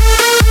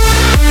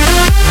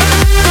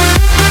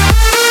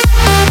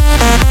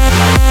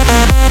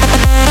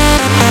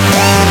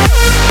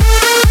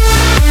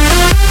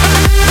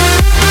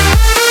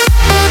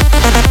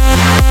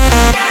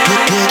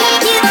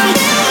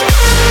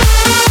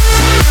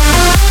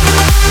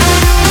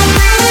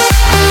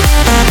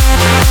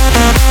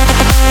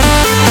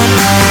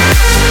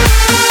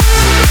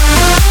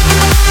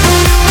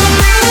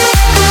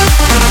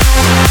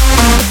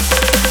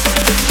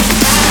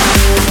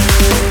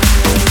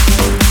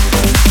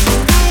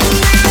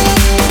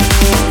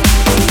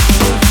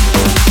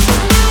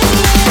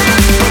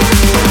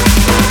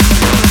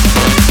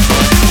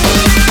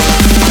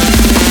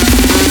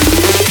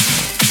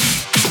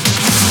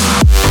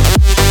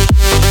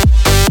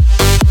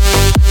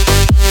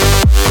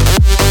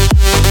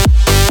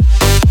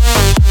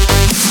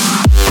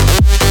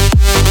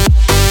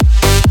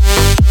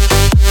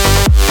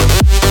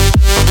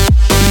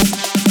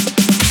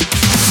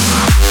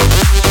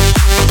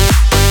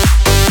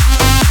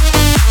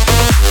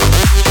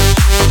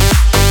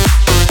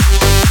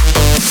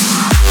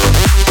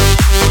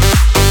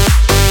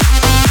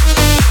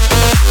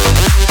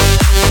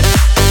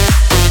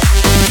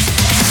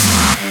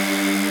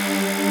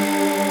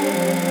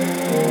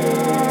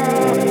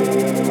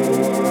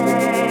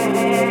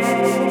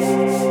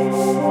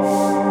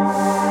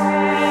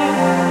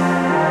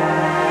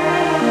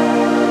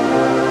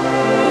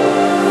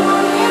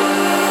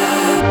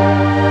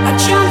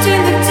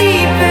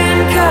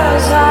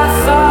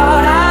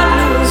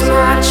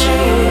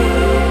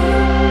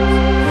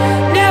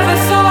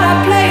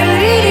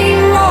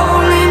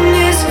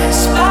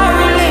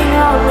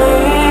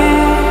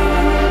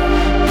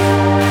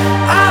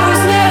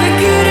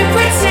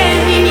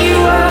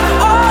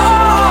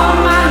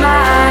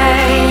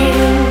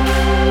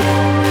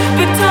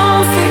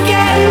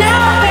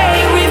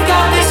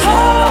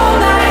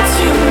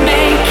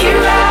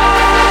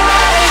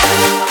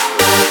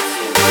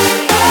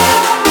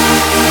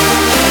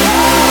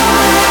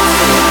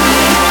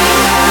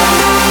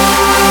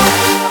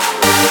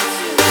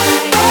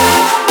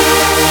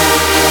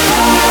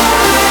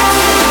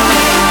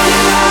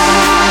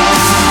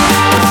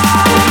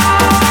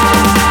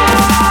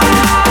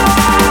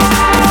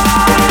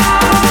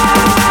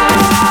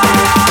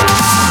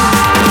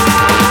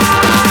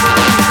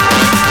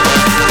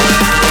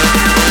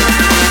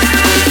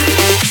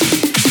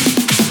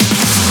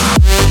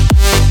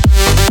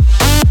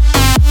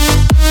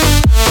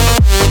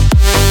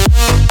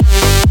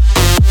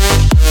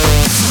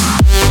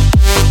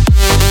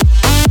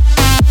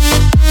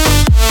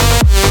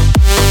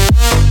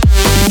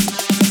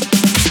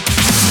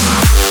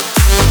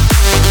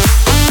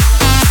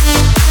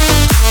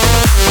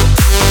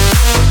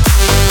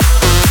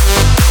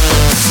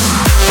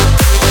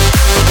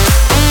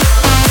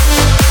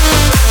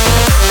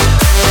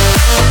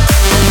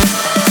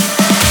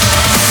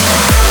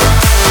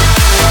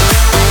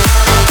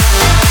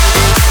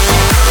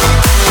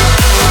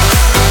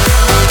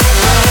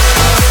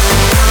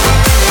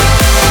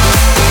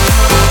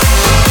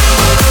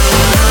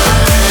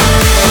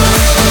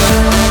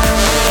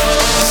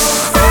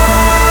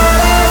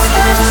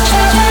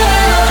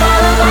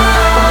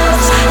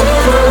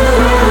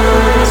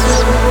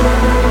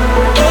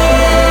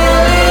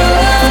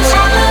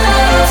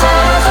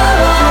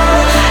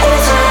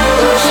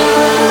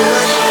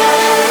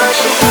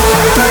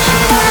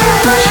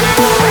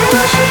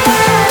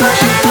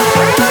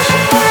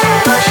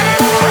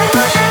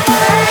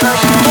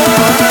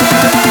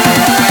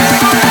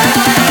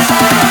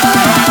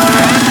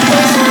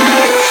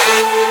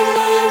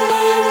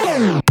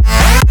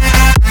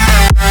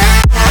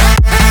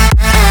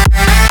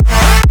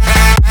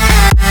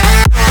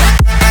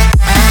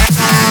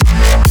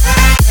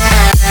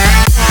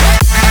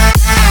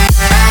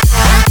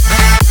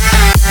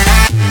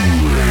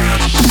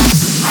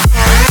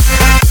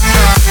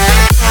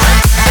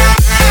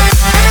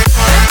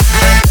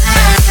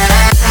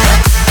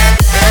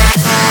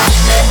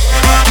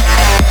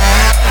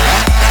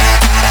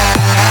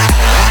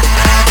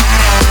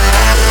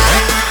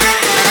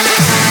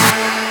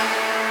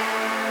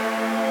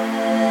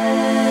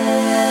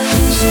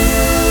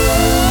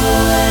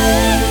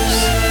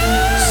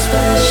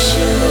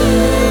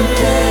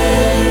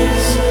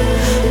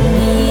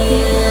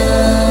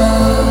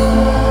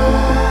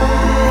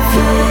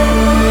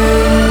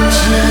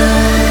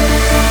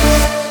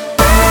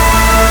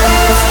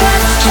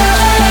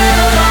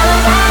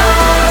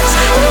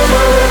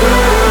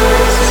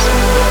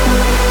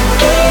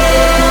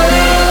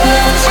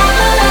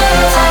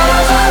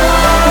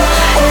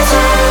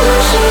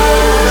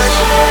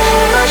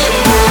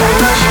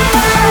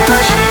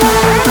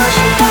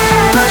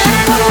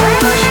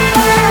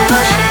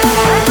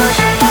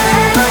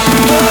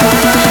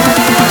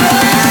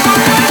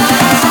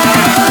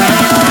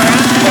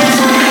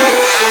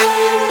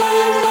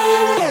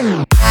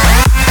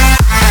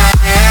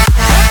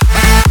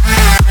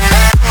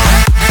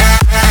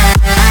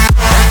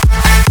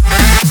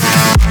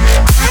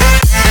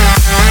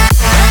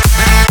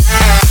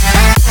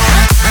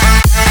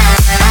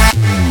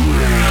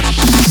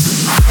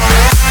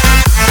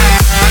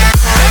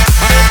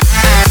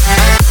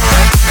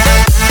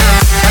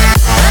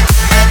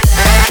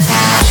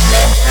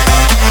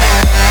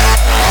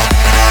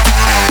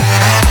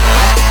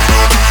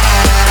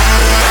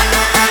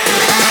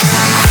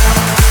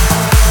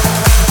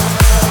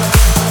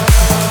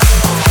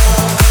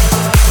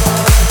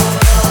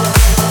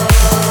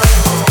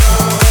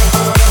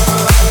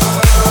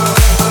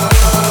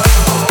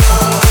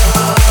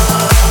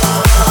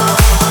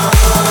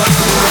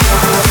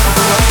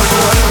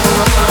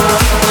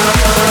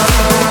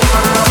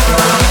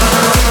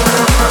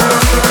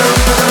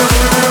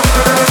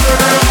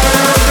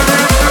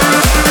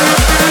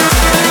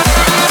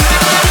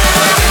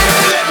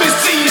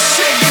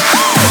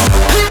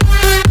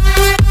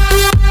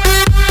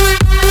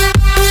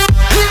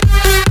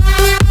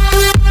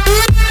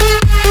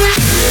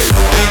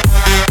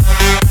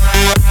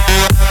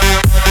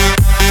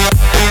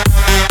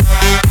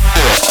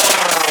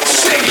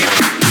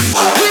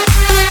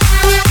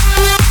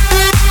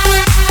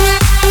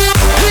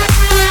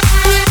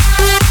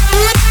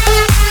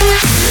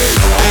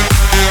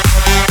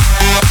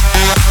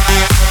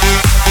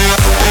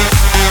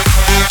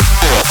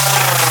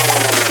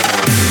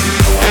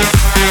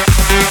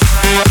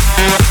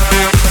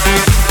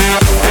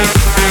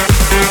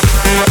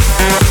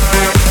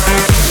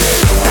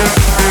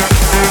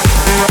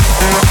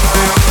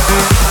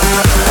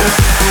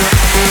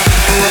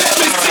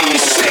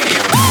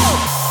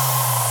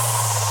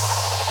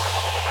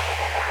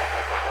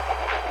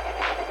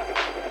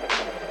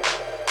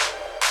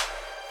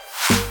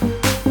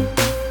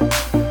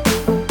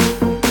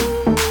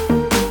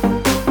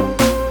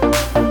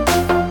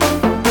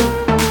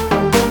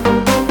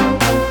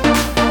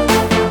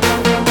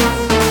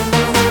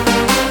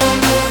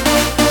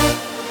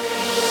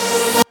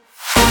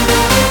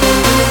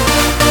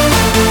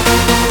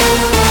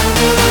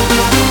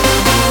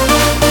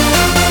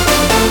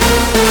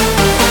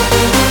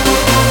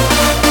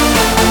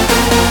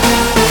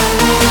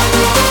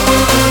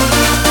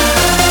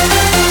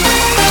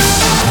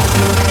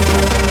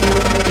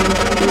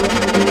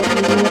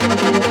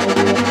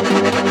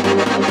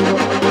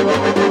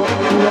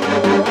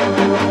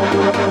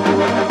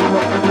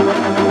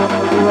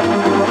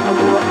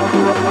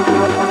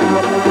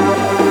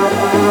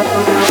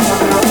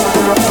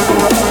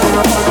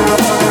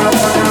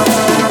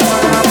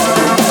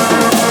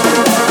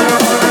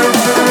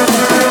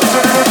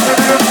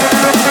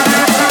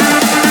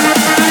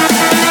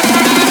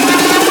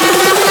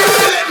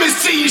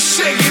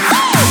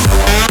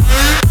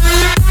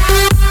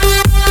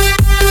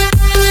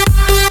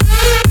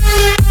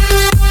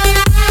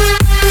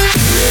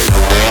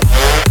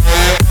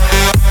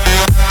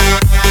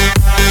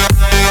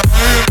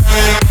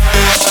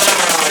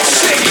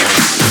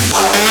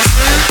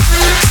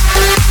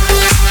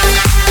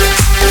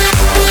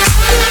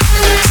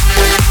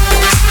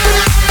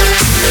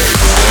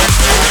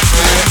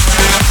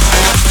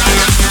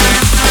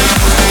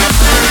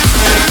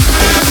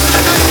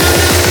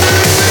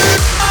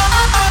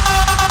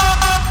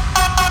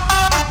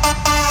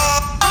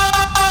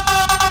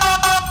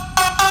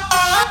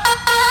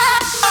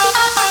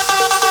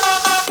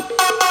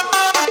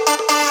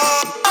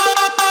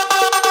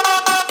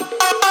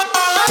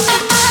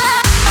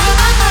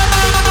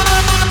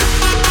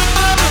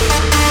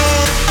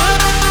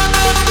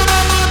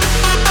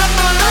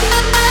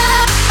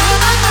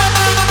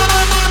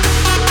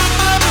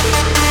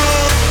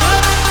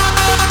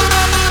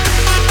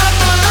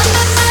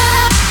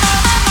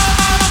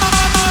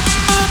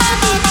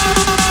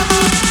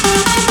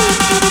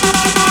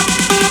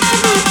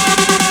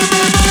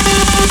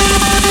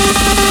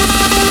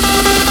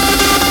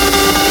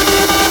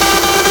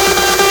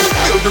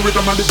 the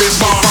rhythm and the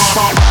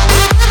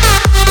bass.